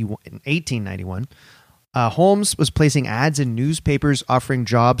in 1891, Holmes was placing ads in newspapers offering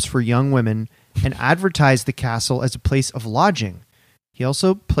jobs for young women and advertised the castle as a place of lodging. He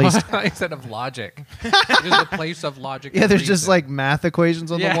also placed. Instead of logic. It is a place of logic. Yeah, and there's just reason. like math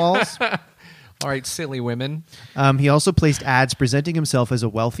equations on the walls. All right, silly women. He also placed ads presenting himself as a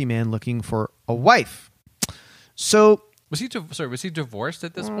wealthy man looking for a wife. So Was he divorced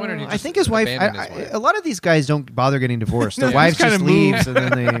at this point, or did he I just think his wife, abandon his wife? a lot of these guys don't bother getting divorced. Their Yeah, wives just just kinda leaves and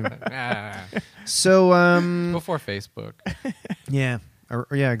then they. Ah, So before Facebook. yeah.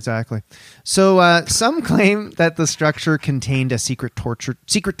 Yeah, exactly. So some claim that the structure contained a secret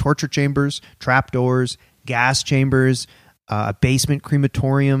torture chambers, trapdoors, gas chambers, a basement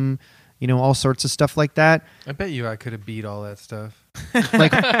crematorium, all sorts of stuff like that. I bet you I could have beat all that stuff.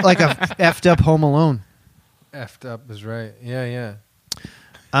 like a effed up Home Alone. Effed up is right. Yeah.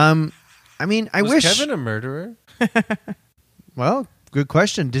 I mean, I Was wish. Kevin a murderer? Well, good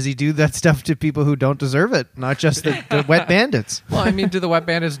question. Does he do that stuff to people who don't deserve it, not just the wet bandits? Well, I mean, do the wet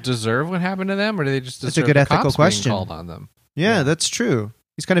bandits deserve what happened to them, or do they just That's a deserve good the ethical cops question. being called on them? Yeah, that's true.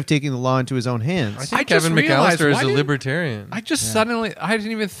 He's kind of taking the law into his own I hands. think I just Kevin realized, McAllister is why a didn't- libertarian. I just suddenly, I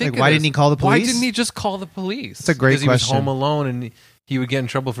didn't even think. Like, of why this. didn't he call the Why police? didn't he just call the police? It's a great because he was question. home alone and he would get in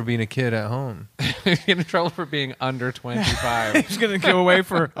trouble for being a kid at home. Get in trouble for being under 25. He's gonna go away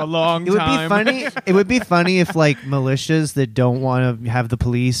for a long It would time. be funny. It would be funny if like militias that don't want to have the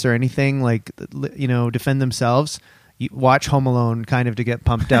police or anything like defend themselves. You watch Home Alone kind of to get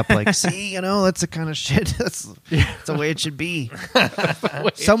pumped up. Like, see, that's the kind of shit. That's the way it should be.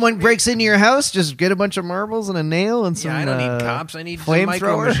 Someone breaks into your house, just get a bunch of marbles and a nail and some. I need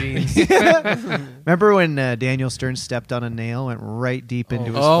flamethrower. machines. Remember when Daniel Stern stepped on a nail, went right deep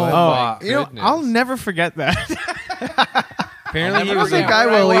into his Oh, foot? my Oh, goodness. I'll never forget that. Apparently he I don't was think a, I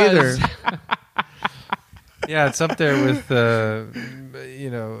will where I either. was. yeah, it's up there with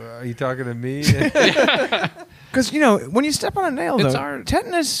are you talking to me? Because when you step on a nail, It's though, our-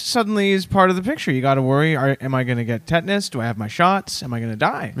 tetanus suddenly is part of the picture. You got to worry: am I going to get tetanus? Do I have my shots? Am I going to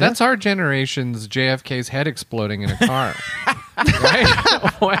die? That's our generation's JFK's head exploding in a car.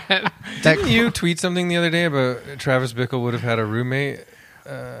 Right? When- Didn't you tweet something the other day about Travis Bickle would have had a roommate?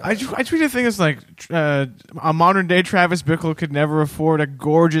 I tweeted a thing that's like a modern day Travis Bickle could never afford a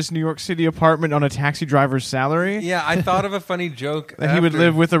gorgeous New York City apartment on a taxi driver's salary. Yeah, I thought of a funny joke That he would after.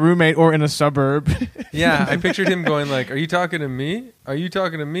 live with a roommate or in a suburb. Yeah, I pictured him going like, "Are you talking to me? Are you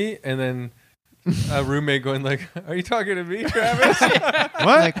talking to me?" And then a roommate going like, "Are you talking to me, Travis?" What?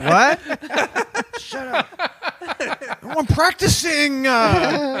 Like what? I'm practicing.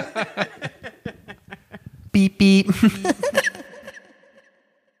 Beep beep.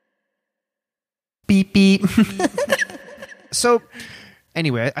 Beep beep. So,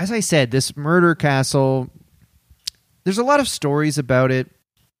 anyway, as I said, this murder castle. There's a lot of stories about it.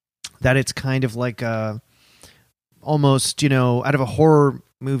 That it's kind of like almost out of a horror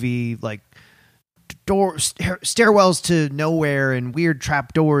movie, like stairwells to nowhere and weird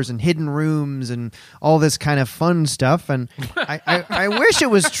trapdoors and hidden rooms and all this kind of fun stuff. And I wish it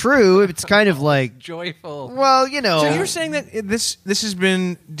was true. It's kind of like, Joyful. well, So you're saying that this has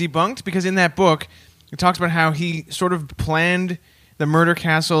been debunked because in that book it talks about how he sort of planned the murder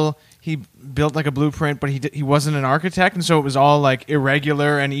castle. He built like a blueprint, but he wasn't an architect, and so it was all like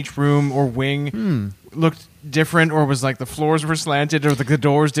irregular, and each room or wing looked different, or was like the floors were slanted, or the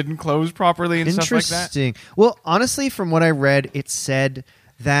doors didn't close properly, and stuff like that. Interesting. Well, honestly, from what I read, it said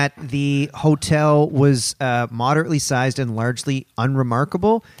that the hotel was moderately sized and largely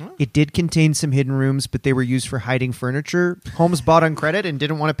unremarkable. It did contain some hidden rooms, but they were used for hiding furniture Holmes bought on credit and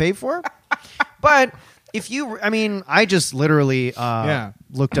didn't want to pay for. But I just literally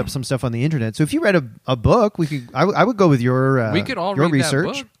looked up some stuff on the internet. So if you read a book, I would go with your We could all your read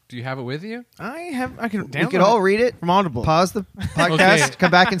research. that book. Do you have it with you? I can. We could all read it. from Audible. Pause the podcast. Okay. Come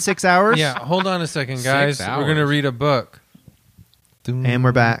back in 6 hours. Yeah, hold on a second, guys. 6 We're going to hours. read a book. And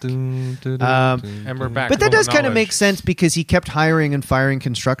we're back. And we're back. But that to does kind of knowledge. make sense because he kept hiring and firing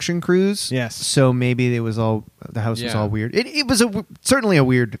construction crews. Yes. So maybe the house was Yeah. all weird. It was certainly a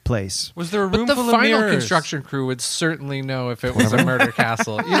weird place. Was there a But room the full of final mirrors? construction crew would certainly know if it was a murder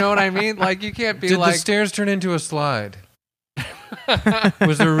castle. You know what I mean? Like, you can't be Did like... the stairs turn into a slide?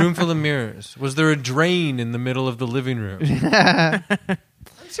 Was there a room full of mirrors? Was there a drain in the middle of the living room? I'm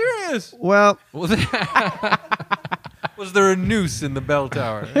serious. Well, Was there a noose in the bell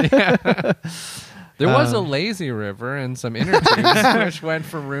tower? There was a lazy river and some inner tubes which went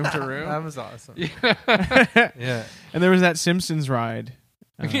from room to room. That was awesome. Yeah. And there was that Simpsons ride.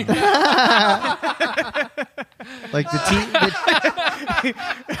 like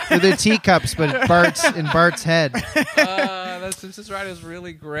the teacups, but in Bart's head. That Simpsons ride is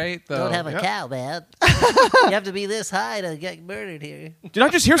really great, though. Don't have a cow, man. You have to be this high to get murdered here. Did I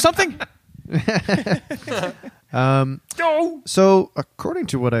just hear something? So, according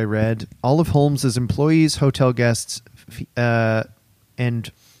to what I read, all of Holmes's employees, hotel guests,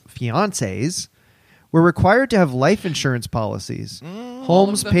 and fiancés were required to have life insurance policies.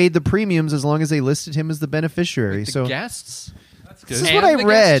 Holmes paid the premiums as long as they listed him as the beneficiary. The so guests? this is what I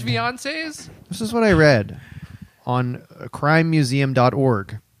read. Fiancés? This is what I read on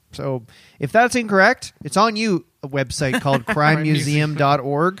crimemuseum.org. So if that's incorrect, it's on you, a website called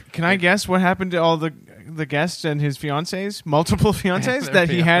crimemuseum.org. Can I guess what happened to all the guests and his fiancés? Multiple fiancés that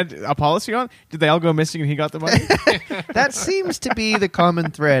he had a policy on? Did they all go missing and he got the money? That seems to be the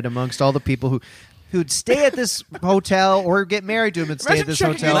common thread amongst all the people who'd stay at this hotel or get married to him and stay at Imagine this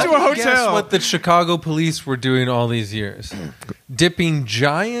checking hotel. into a Let me guess hotel. what the Chicago police were doing all these years. Dipping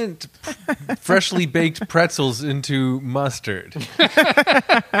giant, freshly baked pretzels into mustard.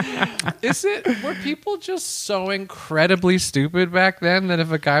 Were people just so incredibly stupid back then that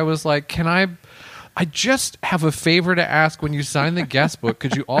if a guy was like, "Can I just have a favor to ask when you sign the guest book,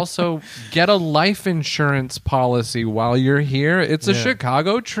 could you also get a life insurance policy while you're here? It's a Yeah.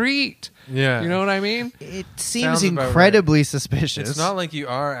 Chicago treat." Yeah. You know what I mean? It seems Sounds about incredibly suspicious. It's not like you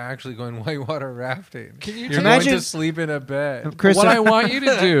are actually going whitewater rafting. Can you You're imagine- going to sleep in a bed. Chris, What I want you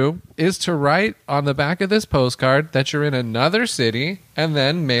to do is to write on the back of this postcard that you're in another city and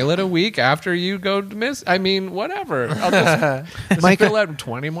then mail it a week after you go to miss. I mean, whatever. I'll just Mike, fill out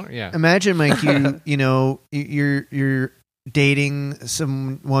 20 more. Yeah. imagine, Mike, you're dating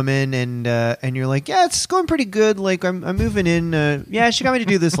some woman and you're like, yeah, it's going pretty good. Like I'm moving in. Yeah, she got me to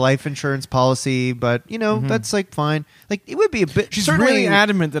do this life insurance policy, but that's like fine. Like it would be a bit. She's certainly, really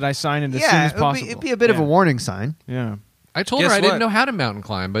adamant that I sign it as soon as possible. it'd be a bit of a warning sign. Yeah. I told Guess her I didn't what? know how to mountain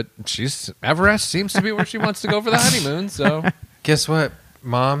climb, but Everest seems to be where she wants to go for the honeymoon. So Guess what?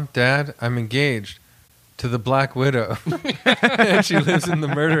 Mom, Dad, I'm engaged to the Black Widow. And she lives in the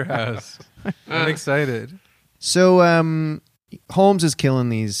murder house. I'm excited. So Holmes is killing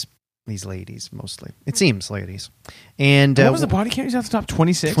these ladies mostly. It seems ladies. And What was the body count? He's at the top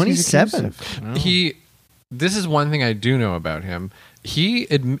 26. 27. This is one thing I do know about him. He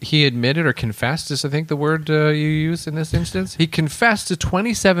admitted or confessed is I think the word you use in this instance. He confessed to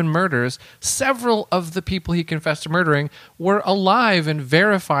 27 murders. Several of the people he confessed to murdering were alive and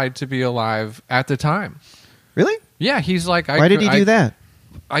verified to be alive at the time. Really? Yeah, he's like, Why did he do that?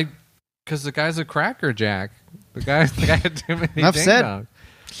 Because the guy's a crackerjack. The guy had too many Enough ding said.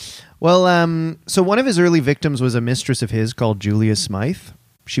 dongs. Well, so one of his early victims was a mistress of his called Julia Smythe.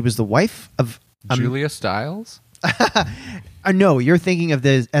 She was the wife of Julia Stiles? no, you're thinking of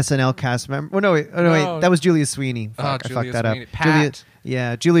the SNL cast member. Oh no, wait, No. that was Julia Sweeney. Fuck, I Julia fucked that Sweeney. up. Pat.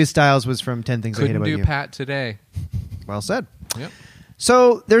 Julia Stiles was from 10 Things I Hate Couldn't About do You. Pat today. Well said. Yep.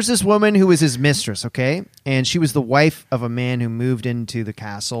 So there's this woman who was his mistress, okay? And she was the wife of a man who moved into the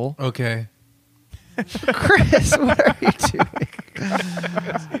castle. Okay. Chris, what are you doing?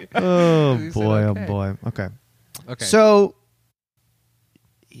 Oh He said boy, okay. oh boy. Okay. Okay. So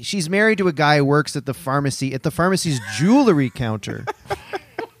she's married to a guy who works at the pharmacy's jewelry counter.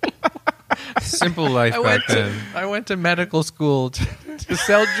 Simple life back then. I went to medical school to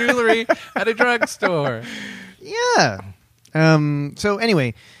sell jewelry at a drugstore. Yeah. So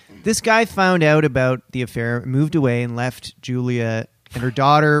anyway, this guy found out about the affair, moved away, and left Julia and her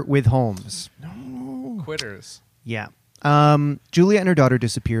daughter with Holmes. Quitters. Yeah. Julia and her daughter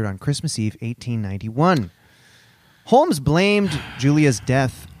disappeared on Christmas Eve, 1891. Holmes blamed Julia's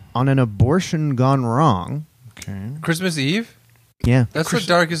death on an abortion gone wrong. Christmas Eve? Yeah. That's the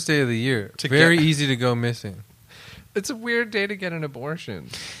darkest day of the year. Very easy to go missing. It's a weird day to get an abortion.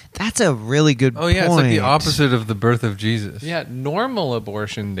 That's a really good Oh yeah, point. it's like the opposite of the birth of Jesus. Yeah, normal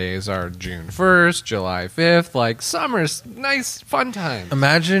abortion days are June 1st, July 5th, like summer's nice, fun time.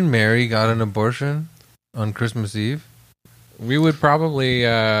 Imagine Mary got an abortion on Christmas Eve. We would probably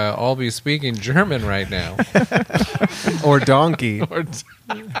all be speaking German right now. Or donkey.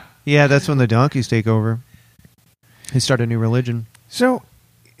 Yeah, that's when the donkeys take over. They start a new religion. So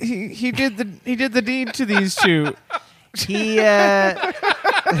he did the deed to these two.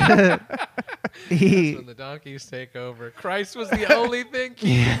 He When the donkeys take over. Christ was the only thing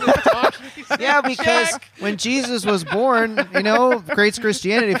keeping the donkeys in yeah, because check. when Jesus was born, great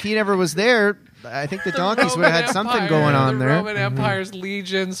Christianity. If he never was there, I think the donkeys would have had something going on the there. Roman Empire's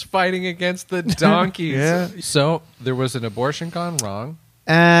legions fighting against the donkeys. Yeah. So there was an abortion gone wrong.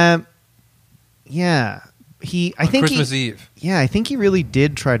 Yeah, I On think Christmas Eve. Yeah, I think he really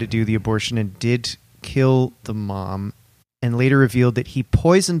did try to do the abortion and did kill the mom, and later revealed that he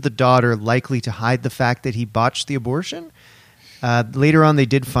poisoned the daughter, likely to hide the fact that he botched the abortion. Later on, they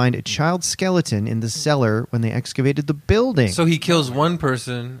did find a child skeleton in the cellar when they excavated the building. So he kills one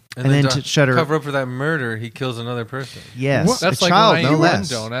person, and And then then to shut her- cover up for that murder, he kills another person. yes, That's a like child, when I no eat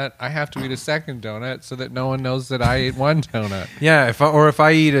less. one donut, I have to eat a second donut so that no one knows that I ate one donut. Yeah, if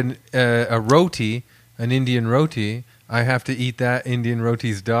I eat a roti, an Indian roti, I have to eat that Indian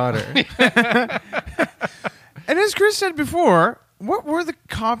roti's daughter. And as Chris said before, what were the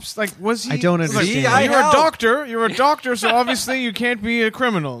cops like? Was he? I don't like, understand. You're a doctor. You're a doctor, so obviously you can't be a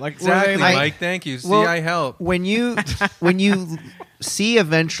criminal. Like were they, Exactly, like- Mike. Thank you. See, Well, I help. When you see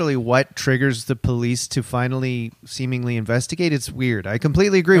eventually what triggers the police to finally seemingly investigate, it's weird. I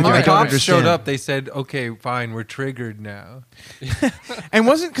completely agree with When you. I the don't cops understand. showed up, they said, "Okay, fine, we're triggered now." And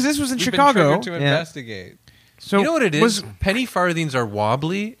wasn't because this was in We've been Chicago. triggered to investigate. So You know what it is? Was, Penny farthings are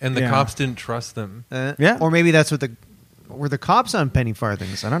wobbly, and the Yeah. cops didn't trust them. Yeah. Or maybe that's what were the cops on penny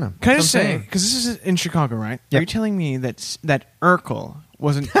farthings. I don't know. can I That's just what I'm say saying. because this is in Chicago, right? Yep. Are you telling me that Urkel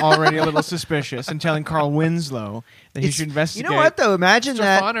wasn't already a little suspicious and telling Carl Winslow that he It's- should investigate? You know what though? Imagine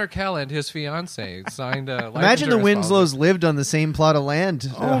that. Stefan Urkel and his fiancée signed a life Imagine the insurance Winslows lived on the same plot of land.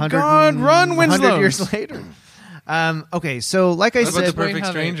 Oh, 100 God, run, 100 Winslows. years later. Okay, so like I What about the said, Explain Perfect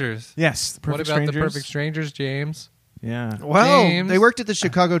how they- Strangers? Yes. The What Perfect about Strangers. the Perfect Strangers, James? Yeah. well, James. they worked at the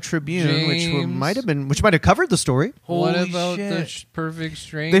Chicago Tribune, which James. might have covered the story. What Holy about the shit. Perfect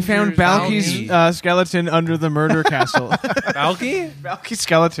Strangers? They found Balky's skeleton under the murder castle. Balky? Balky's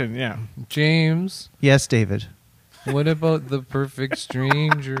skeleton, yeah. James. Yes, David. What about the Perfect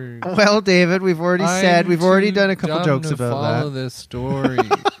Strangers? Well, David, we've already said we've already I'm done a too couple dumb jokes to about follow that. this story.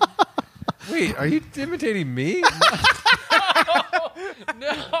 Wait, are you imitating me?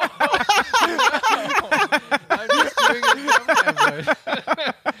 No. I'm just doing it from my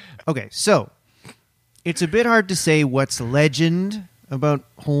voice. Okay, so it's a bit hard to say what's legend about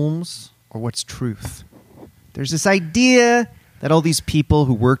Holmes or what's truth. There's this idea that all these people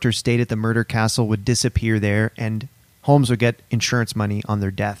who worked or stayed at the murder castle would disappear there and Holmes would get insurance money on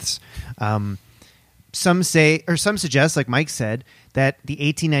their deaths. Some suggest, like Mike said, that the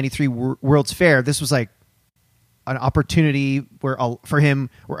 1893 World's Fair, this was like an opportunity for him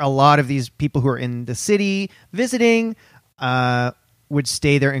where a lot of these people who are in the city visiting would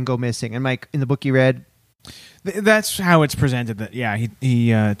stay there and go missing. And Mike, in the book you read, That's how it's presented. That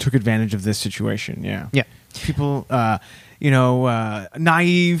he took advantage of this situation. Yeah. People,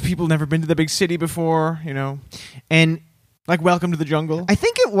 naive people, never been to the big city before. and Like Welcome to the Jungle. I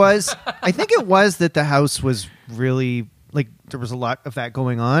think it was that the house was really like there was a lot of that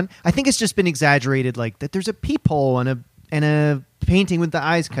going on. I think it's just been exaggerated, like that there's a peephole and a painting with the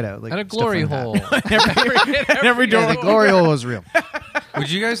eyes cut out, like And a stuff glory like that. hole. Every door. Yeah, the glory hole was real. Would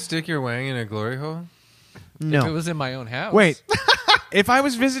you guys stick your wang in a glory hole? If it No, was in my own house. Wait. If I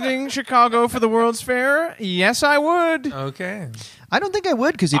was visiting Chicago for the World's Fair, yes, I would. Okay. I don't think I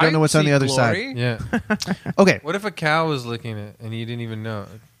would because you don't know what's on the other side. Yeah. Okay, What if a cow was licking it and you didn't even know?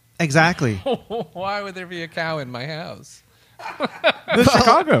 exactly. Why would there be a cow in my house? The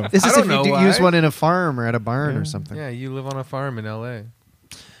Chicago. This I is don't if know you why. use one in a farm or at a barn or something. Yeah, you live on a farm in L.A.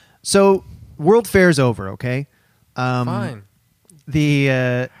 So World Fair's over. Okay, Fine.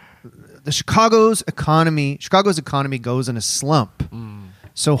 the Chicago's economy goes in a slump.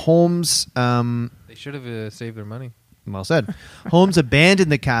 So Holmes, They should have saved their money. well said. Holmes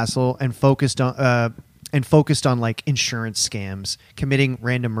abandoned the castle and focused on like insurance scams, committing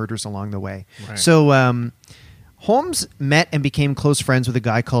random murders along the way. Right. So Holmes met and became close friends with a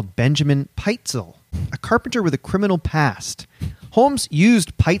guy called Benjamin Peitzel, a carpenter with a criminal past. Holmes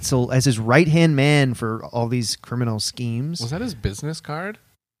used Peitzel as his right-hand man for all these criminal schemes. Was that his business card?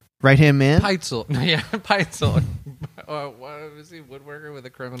 Write him in. Peitzel. Yeah, Peitzel. What was he? Woodworker with a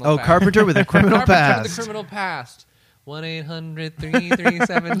criminal Oh, past. carpenter with a criminal Carpenter past. with a criminal past.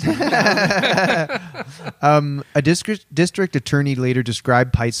 1-800-337. A district attorney later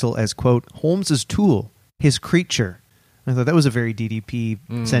described Peitzel as, quote, Holmes's tool, his creature. I thought that was a very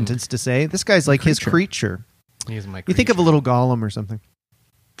DDP sentence to say. This guy's like his creature. He's my You think of a little Gollum or something.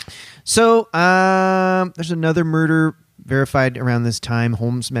 So there's another murder verified around this time.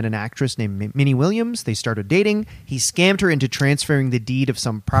 Holmes met an actress named Minnie Williams. They started dating. He scammed her into transferring the deed of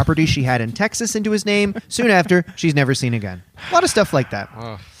some property she had in Texas into his name. Soon after, she's never seen again. A lot of stuff like that.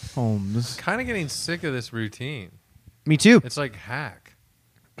 Holmes. Kind of getting sick of this routine. Me too. It's like hack.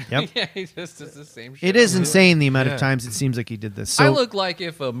 Yep. Yeah, he just does the same shit. It is over and insane the amount Yeah. of times it seems like he did this. over. So I look like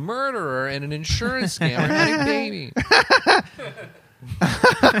if a murderer and an insurance scammer had a baby.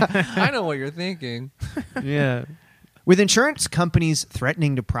 I know what you're thinking. yeah. With insurance companies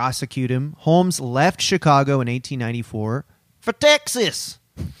threatening to prosecute him, Holmes left Chicago in 1894 for Texas.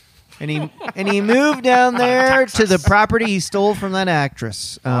 And he moved down there to the property he stole from that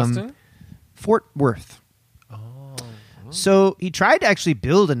actress. Austin? Fort Worth. So he tried to actually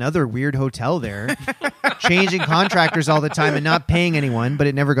build another weird hotel there, changing contractors all the time and not paying anyone, but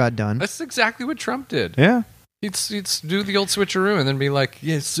it never got done. That's exactly what Trump did. Yeah. He'd do the old switcheroo and then be like,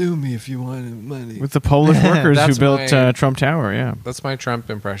 yeah, sue me if you want money. With the Polish workers who That's built my- Trump Tower, yeah. That's my Trump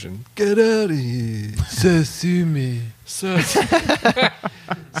impression. Get out of here. So sue me. So,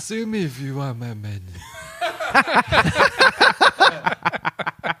 sue me if you want my money.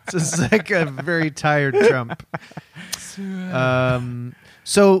 It's just like a very tired Trump.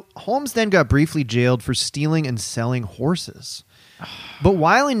 So Holmes then got briefly jailed for stealing and selling horses. But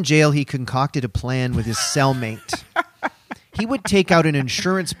while in jail, he concocted a plan with his cellmate. He would take out an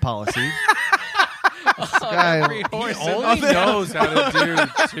insurance policy. This guy- He only knows how to do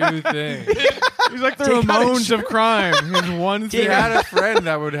two things. He's like the Ramones of crime. His one He thing. had a friend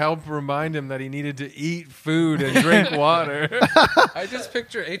that would help remind him that he needed to eat food and drink water. I just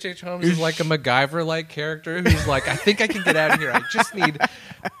picture H.H. Holmes as like a MacGyver-like character who's like, I think I can get out of here. I just need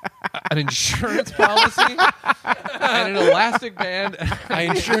an insurance policy and an elastic band. I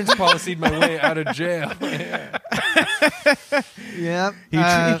insurance policied my way out of jail. Yeah.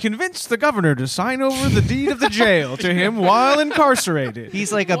 He convinced the governor to sign over the deed of the jail to him while incarcerated.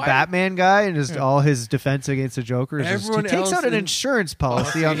 He's like a Batman guy, and just all his defense against the Joker is just, he Everyone takes else out an in- insurance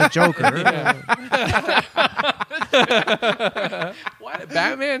policy on the Joker. Why?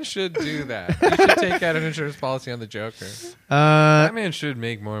 Batman should do that. He should take out an insurance policy on the Joker. Batman should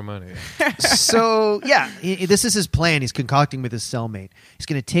make more money. So, yeah, this is his plan. He's concocting with his cellmate. He's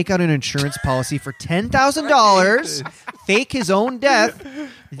going to take out an insurance policy for $10,000, fake his own death,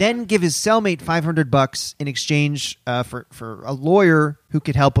 then give his cellmate $500 in exchange for a lawyer who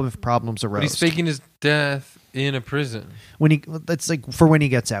could help him if problems arose. But he's faking his death in a prison. That's like for when he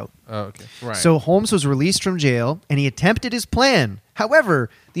gets out. Oh, okay. Right. So Holmes was released from jail, and he attempted his plan. However,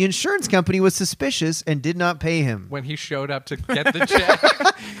 the insurance company was suspicious and did not pay him. when he showed up to get the check.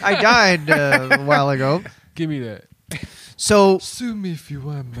 I died a while ago. Give me that. So Sue me if you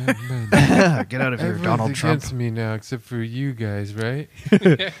want my money. get out of here, Everyone's Donald Trump. against me now, except for you guys, right?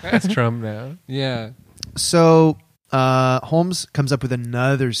 That's Trump now. Yeah. So Holmes comes up with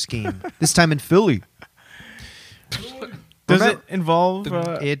another scheme, this time in Philly. Does Remember- it involve...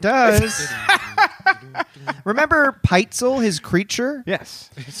 It does. Remember Peitzel, his creature? yes.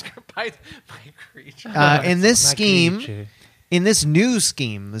 my creature. In this scheme, in this new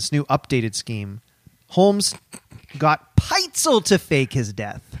scheme, this new updated scheme, Holmes got Peitzel to fake his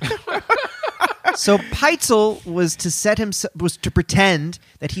death. So Peitzel was to pretend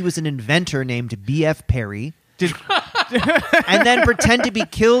that he was an inventor named B.F. Perry, and then pretend to be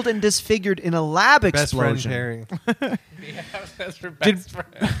killed and disfigured in a lab Best friend explosion. Harry. That's for best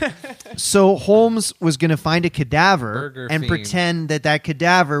friend. So Holmes was going to find a cadaver Burger and fiend. pretend that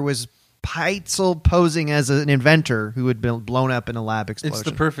cadaver was Peitzel posing as an inventor who had been blown up in a lab explosion. It's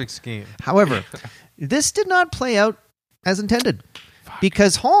the perfect scheme. However, this did not play out as intended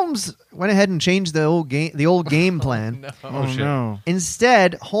because Holmes went ahead and changed the old game plan. No. Oh, shit. no.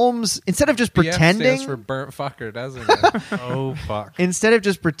 Instead of just BF pretending, stands for burnt fucker, doesn't it? Oh, fuck. instead of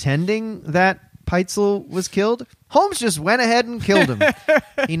just pretending that Peitzel was killed, Holmes just went ahead and killed him.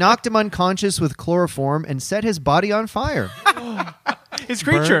 He knocked him unconscious with chloroform and set his body on fire. His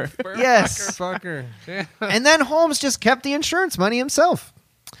creature. Burnt Yes. fucker. Yeah. And then Holmes just kept the insurance money himself.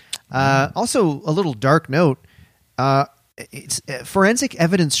 Also, a little dark note. Forensic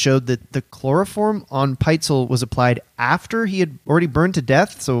evidence showed that the chloroform on Peitzel was applied after he had already burned to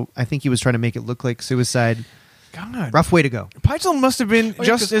death. So I think he was trying to make it look like suicide God. Rough way to go. Peitzel must have been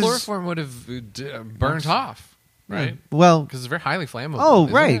just because as... chloroform would have burnt off, right? Well, Because it's very highly flammable. oh,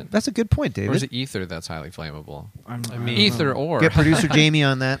 isn't right. it? That's a good point, Or is David. it ether that's highly flammable? I mean- Ether or Get producer Jamie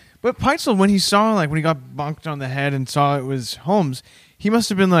on that. But Peitzel, when he got bonked on the head and saw it was Holmes, he must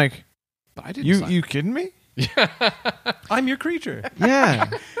have been like, But I didn't. you kidding me? I'm your creature. Yeah.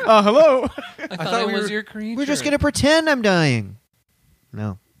 Hello? I thought it was your creature. We're just going to pretend I'm dying.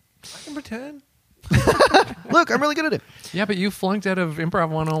 No. I can pretend. Look, I'm really good at it. Yeah, but you flunked out of Improv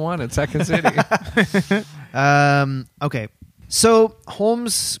 101 at Second City. Okay. So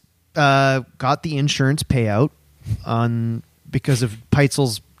Holmes got the insurance payout because of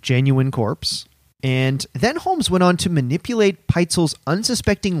Peitzel's genuine corpse. And then Holmes went on to manipulate Peitzel's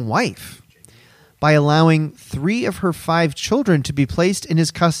unsuspecting wife by allowing 3 of her 5 children to be placed in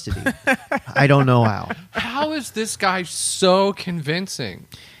his custody. I don't know how. How is this guy so convincing?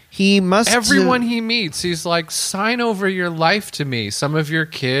 He must Everyone he meets, he's like, sign over your life to me. Some of your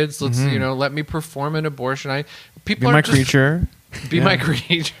kids, let's let me perform an abortion. People Be are my just, creature. Be my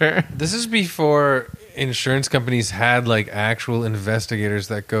creature. This is before insurance companies had like actual investigators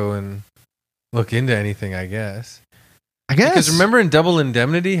that go and look into anything, I guess. I guess. Because remember in Double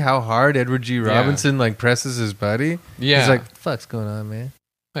Indemnity how hard Edward G. Robinson like presses his buddy? Yeah. He's like, fuck's going on, man?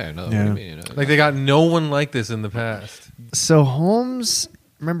 I know. Yeah. What do you mean? Like they got no one like this in the past. So Holmes,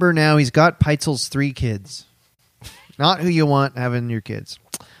 remember now, he's got Peitzel's 3 kids. Not who you want having your kids.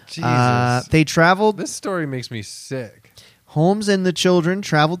 Jesus. They traveled. This story makes me sick. Holmes and the children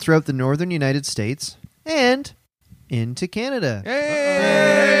traveled throughout the northern United States and into Canada.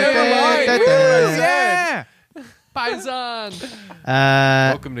 Yeah. Paisan.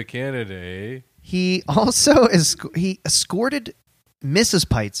 Welcome to Canada, eh? He also escorted Mrs.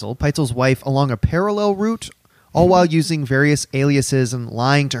 Peitzel's wife, along a parallel route, all while using various aliases and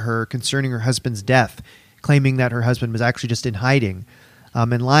lying to her concerning her husband's death, claiming that her husband was actually just in hiding,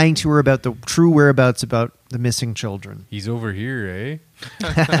 and lying to her about the true whereabouts about the missing children. He's over here,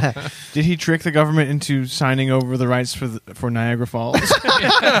 eh? Did he trick the government into signing over the rights for Niagara Falls? He took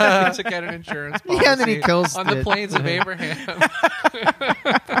out an insurance policy Yeah, and then he kills on the it. plains of Abraham.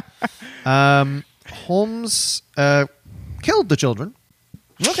 Holmes killed the children.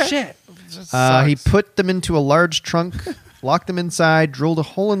 Okay. Shit. He put them into a large trunk, locked them inside, drilled a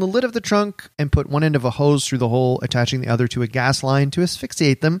hole in the lid of the trunk, and put one end of a hose through the hole, attaching the other to a gas line to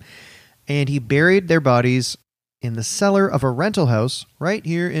asphyxiate them. And he buried their bodies in the cellar of a rental house right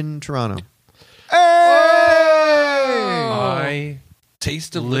here in Toronto. I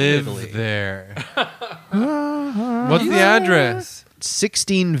Taste of live Italy. there. What's the address?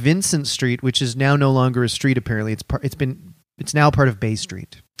 16 Vincent Street, which is now no longer a street. Apparently, it's now part of Bay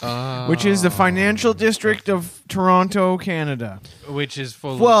Street. Which is the financial district of Toronto, Canada. Which is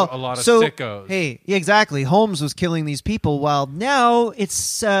full Well, of a lot of so sickos. hey, yeah, exactly. Holmes was killing these people, while now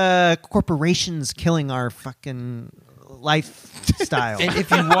it's corporations killing our fucking lifestyle. And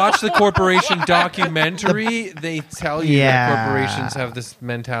if you watch the corporation documentary, they tell you Yeah. that corporations have this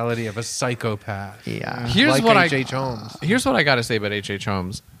mentality of a psychopath. Yeah. Here's Like what H.H. Holmes. Here's what I got to say about H.H.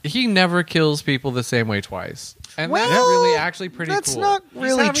 Holmes. He never kills people the same way twice, and that's Well, really actually pretty that's cool. not He's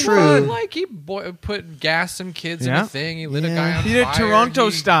really having true. fun. Like he put gas some kids in Yeah. a thing. He lit a Yeah. guy on He did fire. Toronto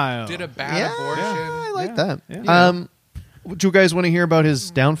He style. Did a bad Yeah, abortion. I like Yeah. that. Yeah. Do you guys want to hear about his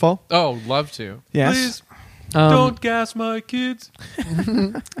downfall? Oh, love to. Yes. Please don't gas my kids.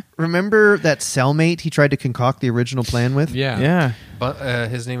 Remember that cellmate he tried to concoct the original plan with? Yeah. Yeah. But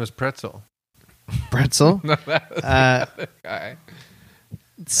his name was Pretzel. Pretzel. Guy.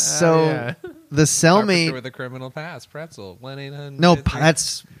 So yeah. the Officer cellmate. with a criminal past. Pretzel. 1-800. No,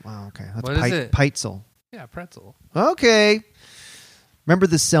 that's okay. That's What is it? Peitzel. Yeah, pretzel. Okay. Remember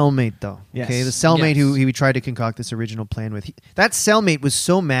the cellmate, though. Yes. Okay, the cellmate Yes. who he tried to concoct this original plan with. That cellmate was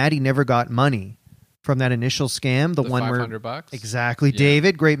so mad he never got money from that initial scam. The, The one where $500. exactly, Yeah.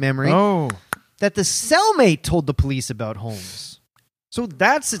 David, great memory. Oh. That the cellmate told the police about Holmes. So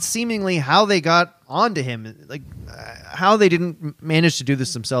that's it. Seemingly how they got onto him. Like how they didn't manage to do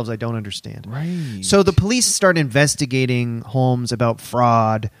this themselves, I don't understand. Right. So the police start investigating Holmes about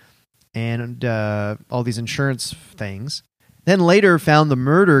fraud and all these insurance things. Then later found the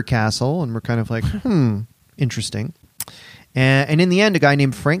murder castle and were kind of like, interesting. And in the end, a guy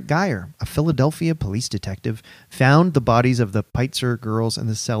named Frank Geyer, a Philadelphia police detective, found the bodies of the Peitzer girls in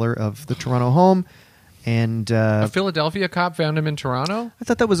the cellar of the Toronto home. And A Philadelphia cop found him in Toronto? I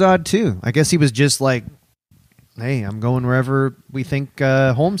thought that was odd, too. I guess he was just like, hey, I'm going wherever we think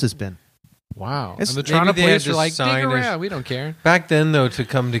Holmes has been. Wow. It's- And the maybe Toronto they had police to are like, dig sign a- around. We don't care. Back then, though, to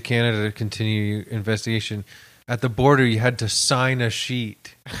come to Canada to continue investigation, at the border, you had to sign a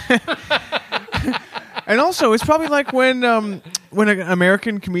sheet. And also, it's probably like when an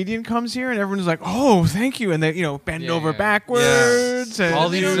American comedian comes here and everyone's like, "Oh, thank you," and they bend over backwards. And All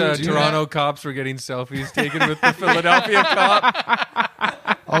these Toronto cops were getting selfies taken with the Philadelphia cop.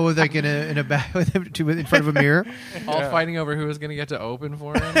 Oh, like in a back with him in front of a mirror. All fighting over who was going to get to open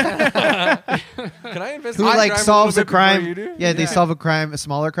for him. Can I investigate? Who like solves a crime? You do? Yeah, they solve a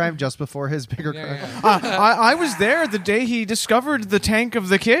smaller crime just before his bigger crime. I was there the day he discovered the tank of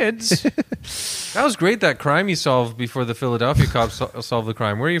the kids. That was great. That crime he solved before the Philadelphia cops solved the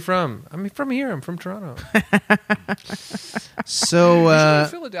crime. Where are you from? I'm from here. I'm from Toronto. So You should go to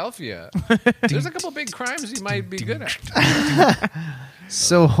Philadelphia. There's a couple big crimes you might be good at.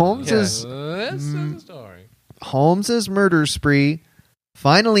 so This is the story. Holmes's murder spree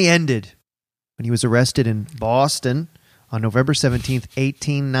finally ended when he was arrested in Boston on November 17th,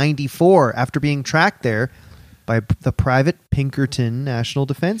 1894, after being tracked there by the private Pinkerton National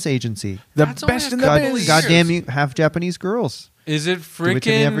Defense Agency. The That's only best a in the couple biz. of Goddamn you, half Japanese girls. Is it Do it to me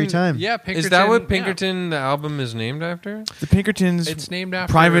freaking every time. Yeah, Pinkerton. Is that what yeah. Pinkerton the album is named after? The Pinkertons. It's named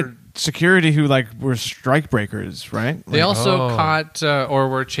after private security who were strike breakers, right? They also Oh. caught or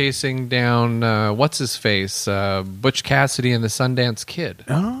were chasing down what's his face, Butch Cassidy and the Sundance Kid.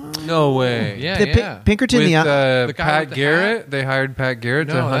 No way. Yeah, The yeah. Pinkerton, With The guy Pat with the Garrett, they hired Pat Garrett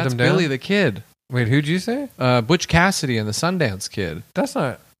to no, hunt that's him down. Billy the Kid. Wait, who'd you say? Butch Cassidy and the Sundance Kid. That's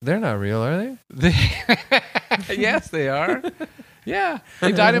not. They're not real, are they? Yes, they are. Yeah,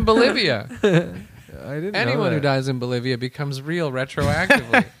 they died in Bolivia. I didn't. Anyone know who that. dies in Bolivia becomes real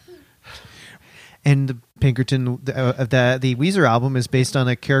retroactively. And the Pinkerton, the Weezer album is based on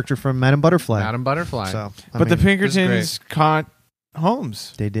a character from Madame Butterfly. Madam Butterfly. So, I But the mean, Pinkertons caught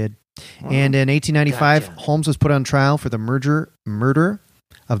Holmes. they did. And in 1895, Gotcha. Holmes was put on trial for the murder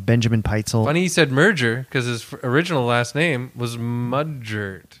of Benjamin Peitzel. Funny you said merger because his original last name was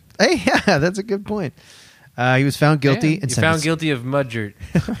Mudgert. Hey, yeah, that's a good point. He was found guilty and You sentenced. found guilty of Mudgert.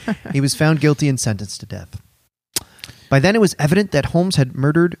 He was found guilty and sentenced to death. By then, it was evident that Holmes had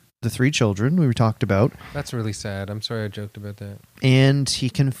murdered the 3 children we talked about, That's really sad. I'm sorry I joked about that. and he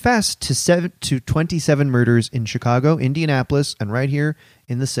confessed to 27 murders in Chicago, Indianapolis, and right here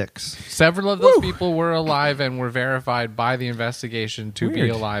in the 6. Several of those people were alive and were verified by the investigation to be Weird.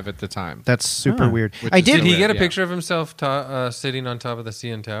 alive at the time. That's super weird. Which I is did. Did he weird, get a yeah. picture of himself sitting on top of the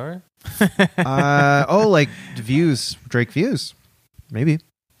CN Tower? Like views, Drake views, maybe.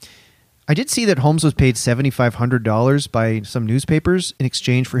 I did see that Holmes was paid $7,500 by some newspapers in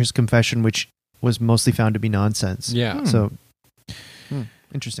exchange for his confession, which was mostly found to be nonsense. Yeah. So,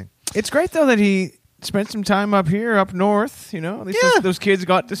 interesting. It's great though that he spent some time up here, up north. At least those kids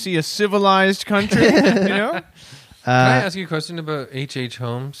got to see a civilized country. Can I ask you a question about H.H.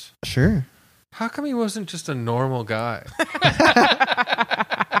 Holmes? Sure. How come he wasn't just a normal guy?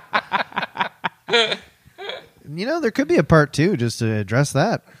 There could be a part 2 just to address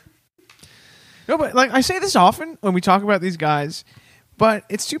that. No, but like I say this often when we talk about these guys, but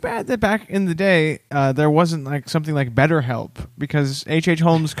it's too bad that back in the day there wasn't like something like BetterHelp, because H.H.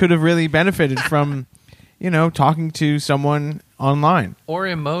 Holmes could have really benefited from, talking to someone online. Or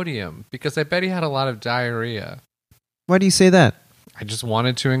Imodium, because I bet he had a lot of diarrhea. Why do you say that? I just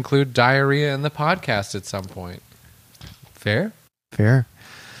wanted to include diarrhea in the podcast at some point. Fair? Fair.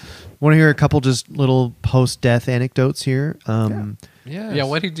 Want to hear a couple just little post-death anecdotes here? Yes. Yeah,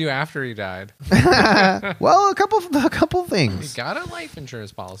 what did he do after he died? Well, a couple He things. got a life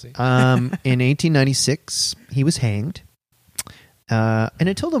insurance policy. In 1896, he was hanged. And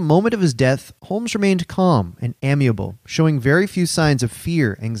until the moment of his death, Holmes remained calm and amiable, showing very few signs of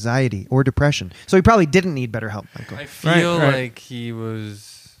fear, anxiety, or depression. So he probably didn't need better help, Michael. I feel Right. like he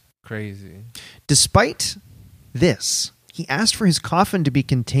was crazy. Despite this, he asked for his coffin to be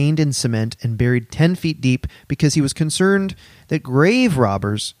contained in cement and buried 10 feet deep because he was concerned that grave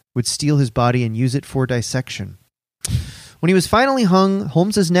robbers would steal his body and use it for dissection. When he was finally hung,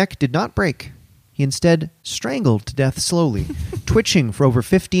 Holmes's neck did not break. He instead strangled to death slowly, twitching for over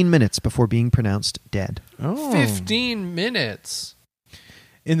 15 minutes before being pronounced dead. Oh. 15 minutes.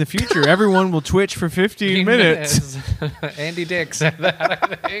 In the future, everyone will twitch for 15 minutes. Andy Dick said that,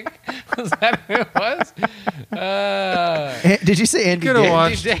 I think. Was that who it was? Did you say Andy Could've Dick?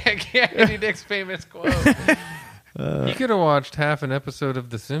 watched- Andy Dick. Yeah, Andy Dick's famous quote. You could have watched half an episode of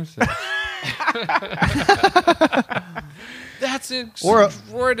The Simpsons. That's an Or a-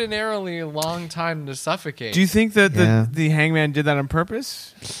 extraordinarily long time to suffocate. Do you think that Yeah. the hangman did that on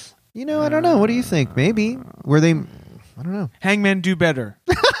purpose? I don't know. What do you think? Maybe. Were they... I don't know. Hangman do better.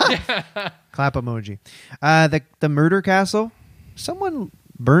 Clap emoji. The murder castle, someone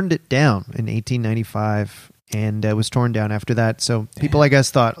burned it down in 1895 and was torn down after that. So people, I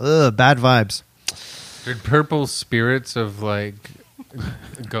guess, thought, ugh, bad vibes. Did purple spirits of like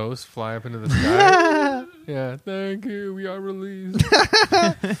ghosts fly up into the sky? Yeah, thank you. We are released.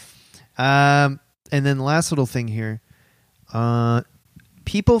 And then the last little thing here.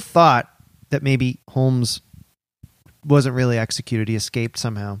 People thought that maybe Holmes wasn't really executed. He escaped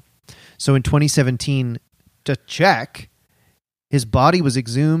somehow. So in 2017, to check, his body was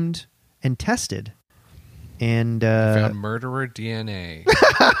exhumed and tested. And Found murderer DNA.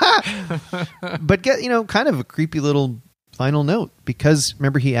 but kind of a creepy little final note, because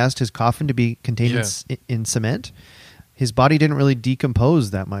remember he asked his coffin to be contained in cement. His body didn't really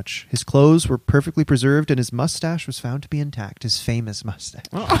decompose that much. His clothes were perfectly preserved, and his mustache was found to be intact. His famous mustache.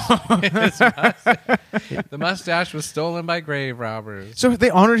 The mustache was stolen by grave robbers. So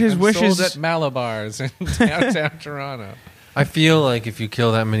they honored his and wishes. Sold at Malabar's in downtown Toronto. I feel like if you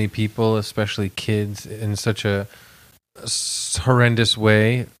kill that many people, especially kids, in such a horrendous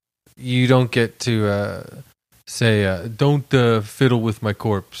way, you don't get to say, don't fiddle with my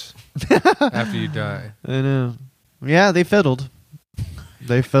corpse after you die. I know. Yeah, they fiddled.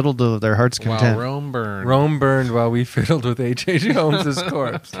 They fiddled to their heart's content. While Rome burned. Rome burned while we fiddled with H.H. Holmes'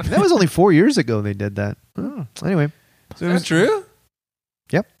 corpse. That was only 4 years ago they did that. Oh, anyway. So it was true?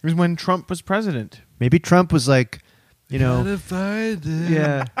 Yep. It was when Trump was president. Maybe Trump was like, yeah,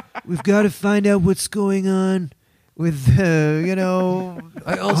 we've got to find out what's going on with,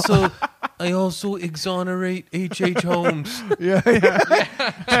 I also exonerate H.H. Holmes.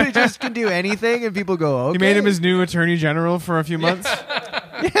 he just can do anything, and people go, okay. He made him his new attorney general for a few months.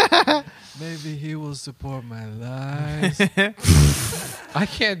 Maybe he will support my lies.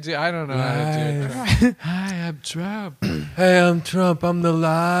 I don't know how to do it. Hi, I'm Trump. Hey, I'm Trump. I'm the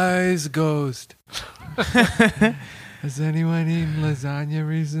lies ghost. Has anyone eaten lasagna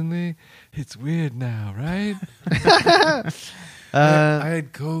recently? It's weird now, right? I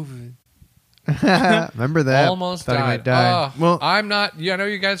had COVID. Remember that? Almost Thought he might died. die. Well- I'm not. I know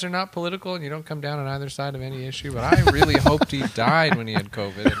you guys are not political and you don't come down on either side of any issue, but I really hoped he died when he had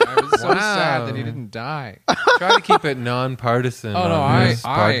COVID. And I was so Wow. sad that he didn't die. Try to keep it non-partisan. Oh no, on I this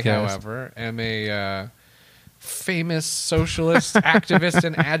podcast. however, am a famous socialist activist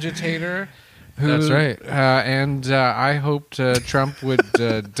and agitator. That's right. And I hoped Trump would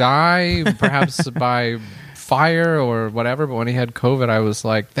die, perhaps by fire or whatever. But when he had COVID, I was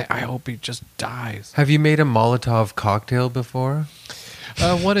like, I hope he just dies. Have you made a Molotov cocktail before?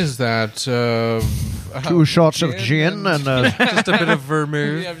 What is that? 2 shots of gin and Just a bit of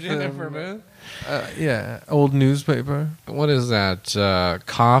vermouth. You have gin and vermouth? Yeah, old newspaper. What is that?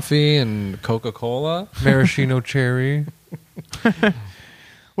 Coffee and Coca-Cola? Maraschino cherry.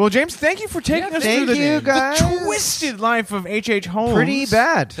 Well, James, thank you for taking us thank through you, the guys. twisted life of H.H. Holmes. pretty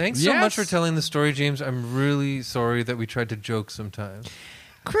bad. Thanks so Yes. much for telling the story, James. I'm really sorry that we tried to joke sometimes.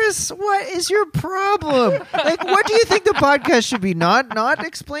 Chris, what is your problem? Like, what do you think the podcast should be? Not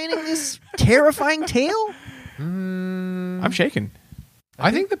explaining this terrifying tale? I'm shaking.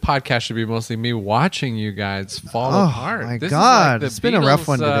 I think the podcast should be mostly me watching you guys fall Oh, apart. my This is God. like the It's been a rough Beatles,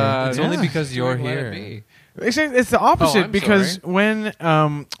 one today. It's only because you're Let It here. Be. It's the opposite I'm because sorry. when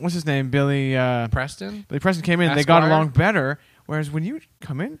what's his name, Billy Preston? Preston came in, they got Esquire? along better. Whereas when you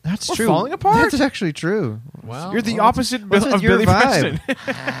come in, That's we're true. falling apart. That's actually true. Well, You're the well, opposite what's with of your Billy vibe? Preston.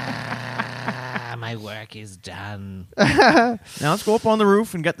 My work is done. Now let's go up on the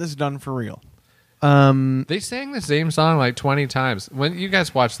roof and get this done for real. They sang the same song like 20 times. When you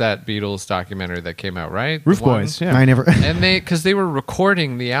guys watched that Beatles documentary that came out, right? Roof The one- Boys, yeah. I never. And because they were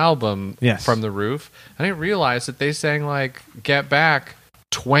recording the album Yes. from the roof, I didn't realize that they sang like "Get Back"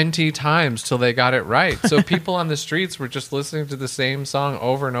 20 times till they got it right. So people on the streets were just listening to the same song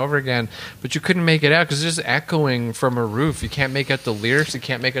over and over again, but you couldn't make it out because it's just echoing from a roof. You can't make out the lyrics, you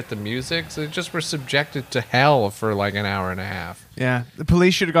can't make out the music, so they just were subjected to hell for like an hour and a half. Yeah, the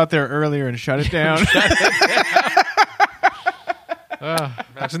police should have got there earlier and shut it down.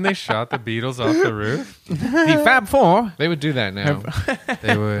 Imagine they shot the Beatles off the roof. The Fab Four. They would do that now.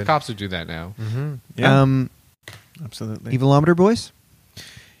 They would. Cops would do that now. Yeah, absolutely. Evilometer boys?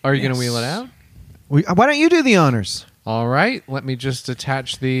 Are you going to wheel it out? Why don't you do the honors? All right, let me just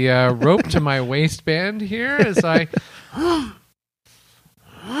attach the rope to my waistband here as I...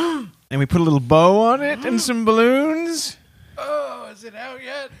 And we put a little bow on it and some balloons. Oh, is it out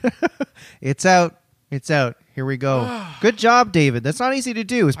yet? It's out. It's out. Here we go. Good job, David. That's not easy to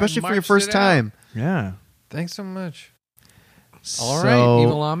do, especially for your marched first it out. time. Yeah. Thanch so much. All So, right,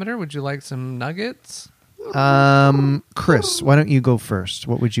 Evilometer, would you like some nuggets? Chris, why don't you go first?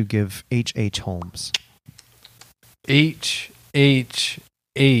 What would you give H.H. Holmes? H8.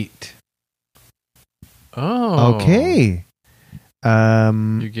 Oh. Okay.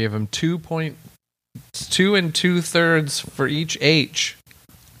 You gave him 2.5. It's 2 2/3 for each H.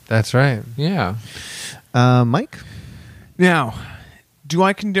 That's right. Yeah. Mike? Now, do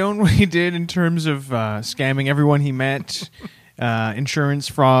I condone what he did in terms of scamming everyone he met, insurance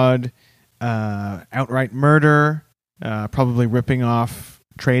fraud, outright murder, probably ripping off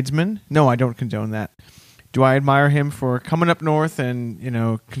tradesmen? No, I don't condone that. Do I admire him for coming up north and,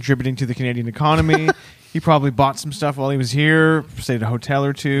 contributing to the Canadian economy? He probably bought some stuff while he was here, stayed at a hotel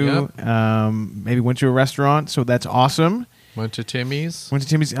or two, maybe went to a restaurant, so that's awesome. Went to Timmy's.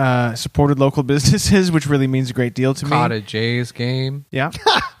 Supported local businesses, which really means a great deal to me. Caught a Jays game. Yeah.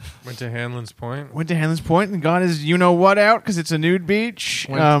 Went to Hanlon's Point. Went to Hanlon's Point and got his you-know-what out because it's a nude beach.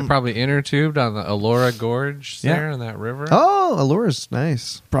 Went probably inner tubed on the Elora Gorge there in that river. Oh, Allure's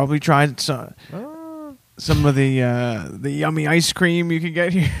nice. Probably tried some of the yummy ice cream you can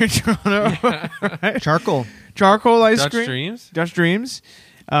get here in Toronto. Right? Charcoal ice cream. Dutch Dreams.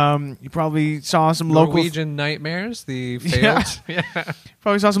 You probably saw some Norwegian Nightmares, the failed. Yeah.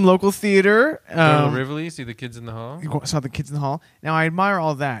 Probably saw some local theater. Go to Rivoli, see the kids in the hall. Saw the kids in the hall. Now, I admire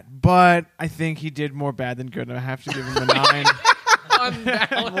all that, but I think he did more bad than good. I have to give him a 9.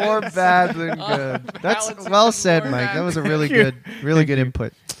 More bad than good. That's well said, Mike. That was a really good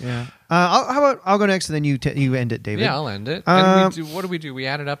input. Yeah. I'll go next, and then you end it, David. Yeah, I'll end it. And what do? We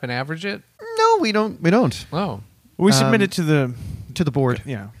add it up and average it? No, we don't. Oh. We submit it to the board.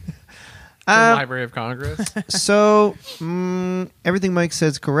 Yeah. The Library of Congress. So everything Mike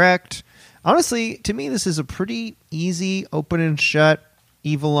says correct. Honestly, to me, this is a pretty easy, open and shut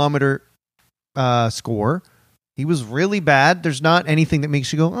evilometer score. He was really bad. There's not anything that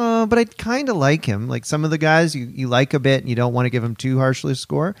makes you go, oh, but I kind of like him. Like some of the guys you like a bit and you don't want to give him too harshly a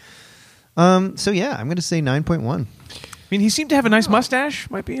score. So yeah, I'm going to say 9.1. I mean, he seemed to have a nice mustache.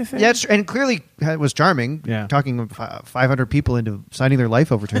 Might be a thing. Yeah, and clearly was charming. Yeah. Talking 500 people into signing their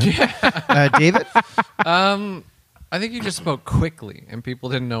life over to him. David? I think you just spoke quickly and people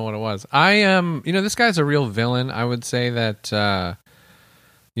didn't know what it was. This guy's a real villain. I would say that,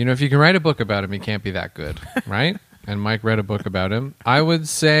 if you can write a book about him, he can't be that good, right? And Mike read a book about him. I would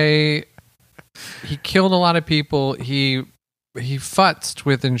say he killed a lot of people. He futzed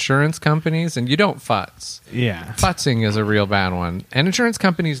with insurance companies, and you don't futz. Yeah. Futzing is a real bad one. And insurance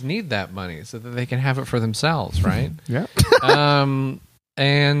companies need that money so that they can have it for themselves, right? Yeah.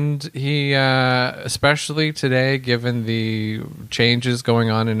 And he, especially today, given the changes going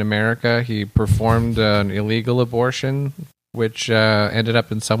on in America, he performed an illegal abortion, which ended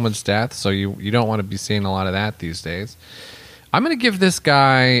up in someone's death. So you don't want to be seeing a lot of that these days. I'm going to give this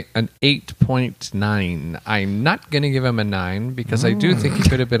guy an 8.9. I'm not going to give him a 9 because I do think he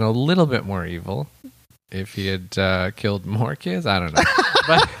could have been a little bit more evil if he had killed more kids. I don't know.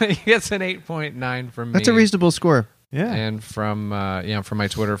 But he gets an 8.9 from me. That's a reasonable score. Yeah. And from my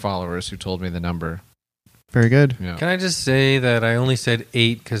Twitter followers who told me the number. Very good. Yeah. Can I just say that I only said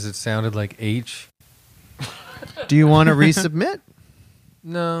 8 because it sounded like H? Do you want to resubmit?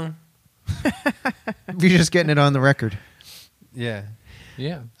 No. You're just getting it on the record. Yeah.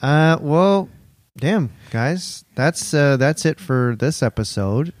 Yeah. Well, damn, guys. That's it for this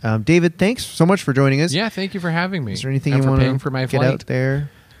episode. David, thanks so much for joining us. Yeah, thank you for having me. Is there anything and you for want paying to for my get flight out there?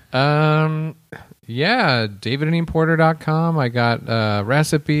 Yeah, DavidDineen-Porter.com. I got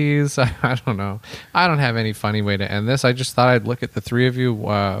recipes. I don't know. I don't have any funny way to end this. I just thought I'd look at the three of you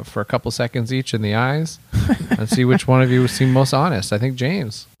for a couple seconds each in the eyes and see which one of you seemed most honest. I think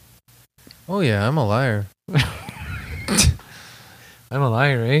James. Oh, yeah, I'm a liar. I'm a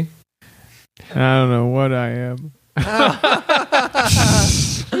liar, eh? I don't know what I am.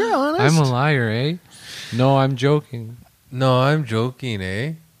 You're honest. I'm a liar, eh? No, I'm joking. No, I'm joking,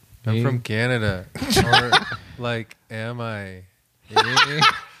 eh? I'm Eh? from Canada. Or, am I? Eh?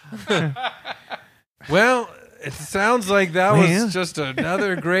 Well, it sounds like that Man. was just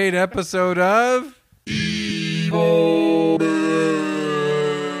another great episode of...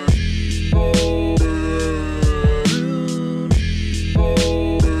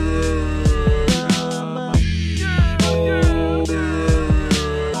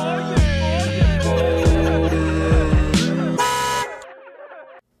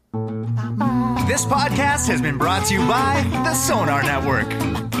 This podcast has been brought to you by the Sonar Network.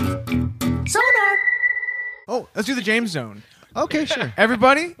 Sonar. Oh, let's do the James Zone. Okay, sure.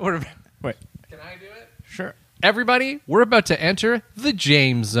 Everybody? Wait. Can I do it? Sure. Everybody, we're about to enter the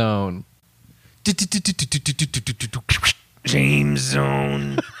James Zone. James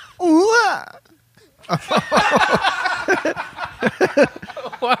Zone.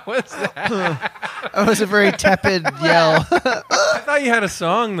 What was that? That was a very tepid yell. I thought you had a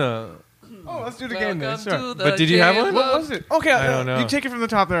song, though. Oh, let's do it again. Then. Welcome Sorry. to the But did you have Jam one? What Club. was it? Okay, I don't know. You take it from the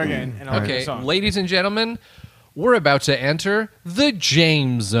top there again. And I'll do the Okay, song. ladies and gentlemen, we're about to enter the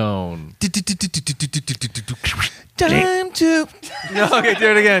James Zone. Time to. No, okay, do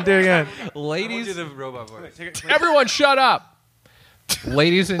it again. Ladies, the robot voice. everyone shut up.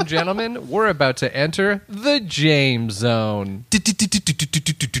 Ladies and gentlemen, we're about to enter the James Zone.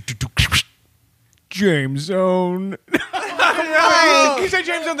 James Zone. You say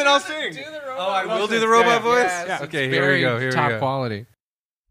James Zone, then I'll sing. Oh, I will do the robot voice? Yeah. Okay, here Very we go. top quality.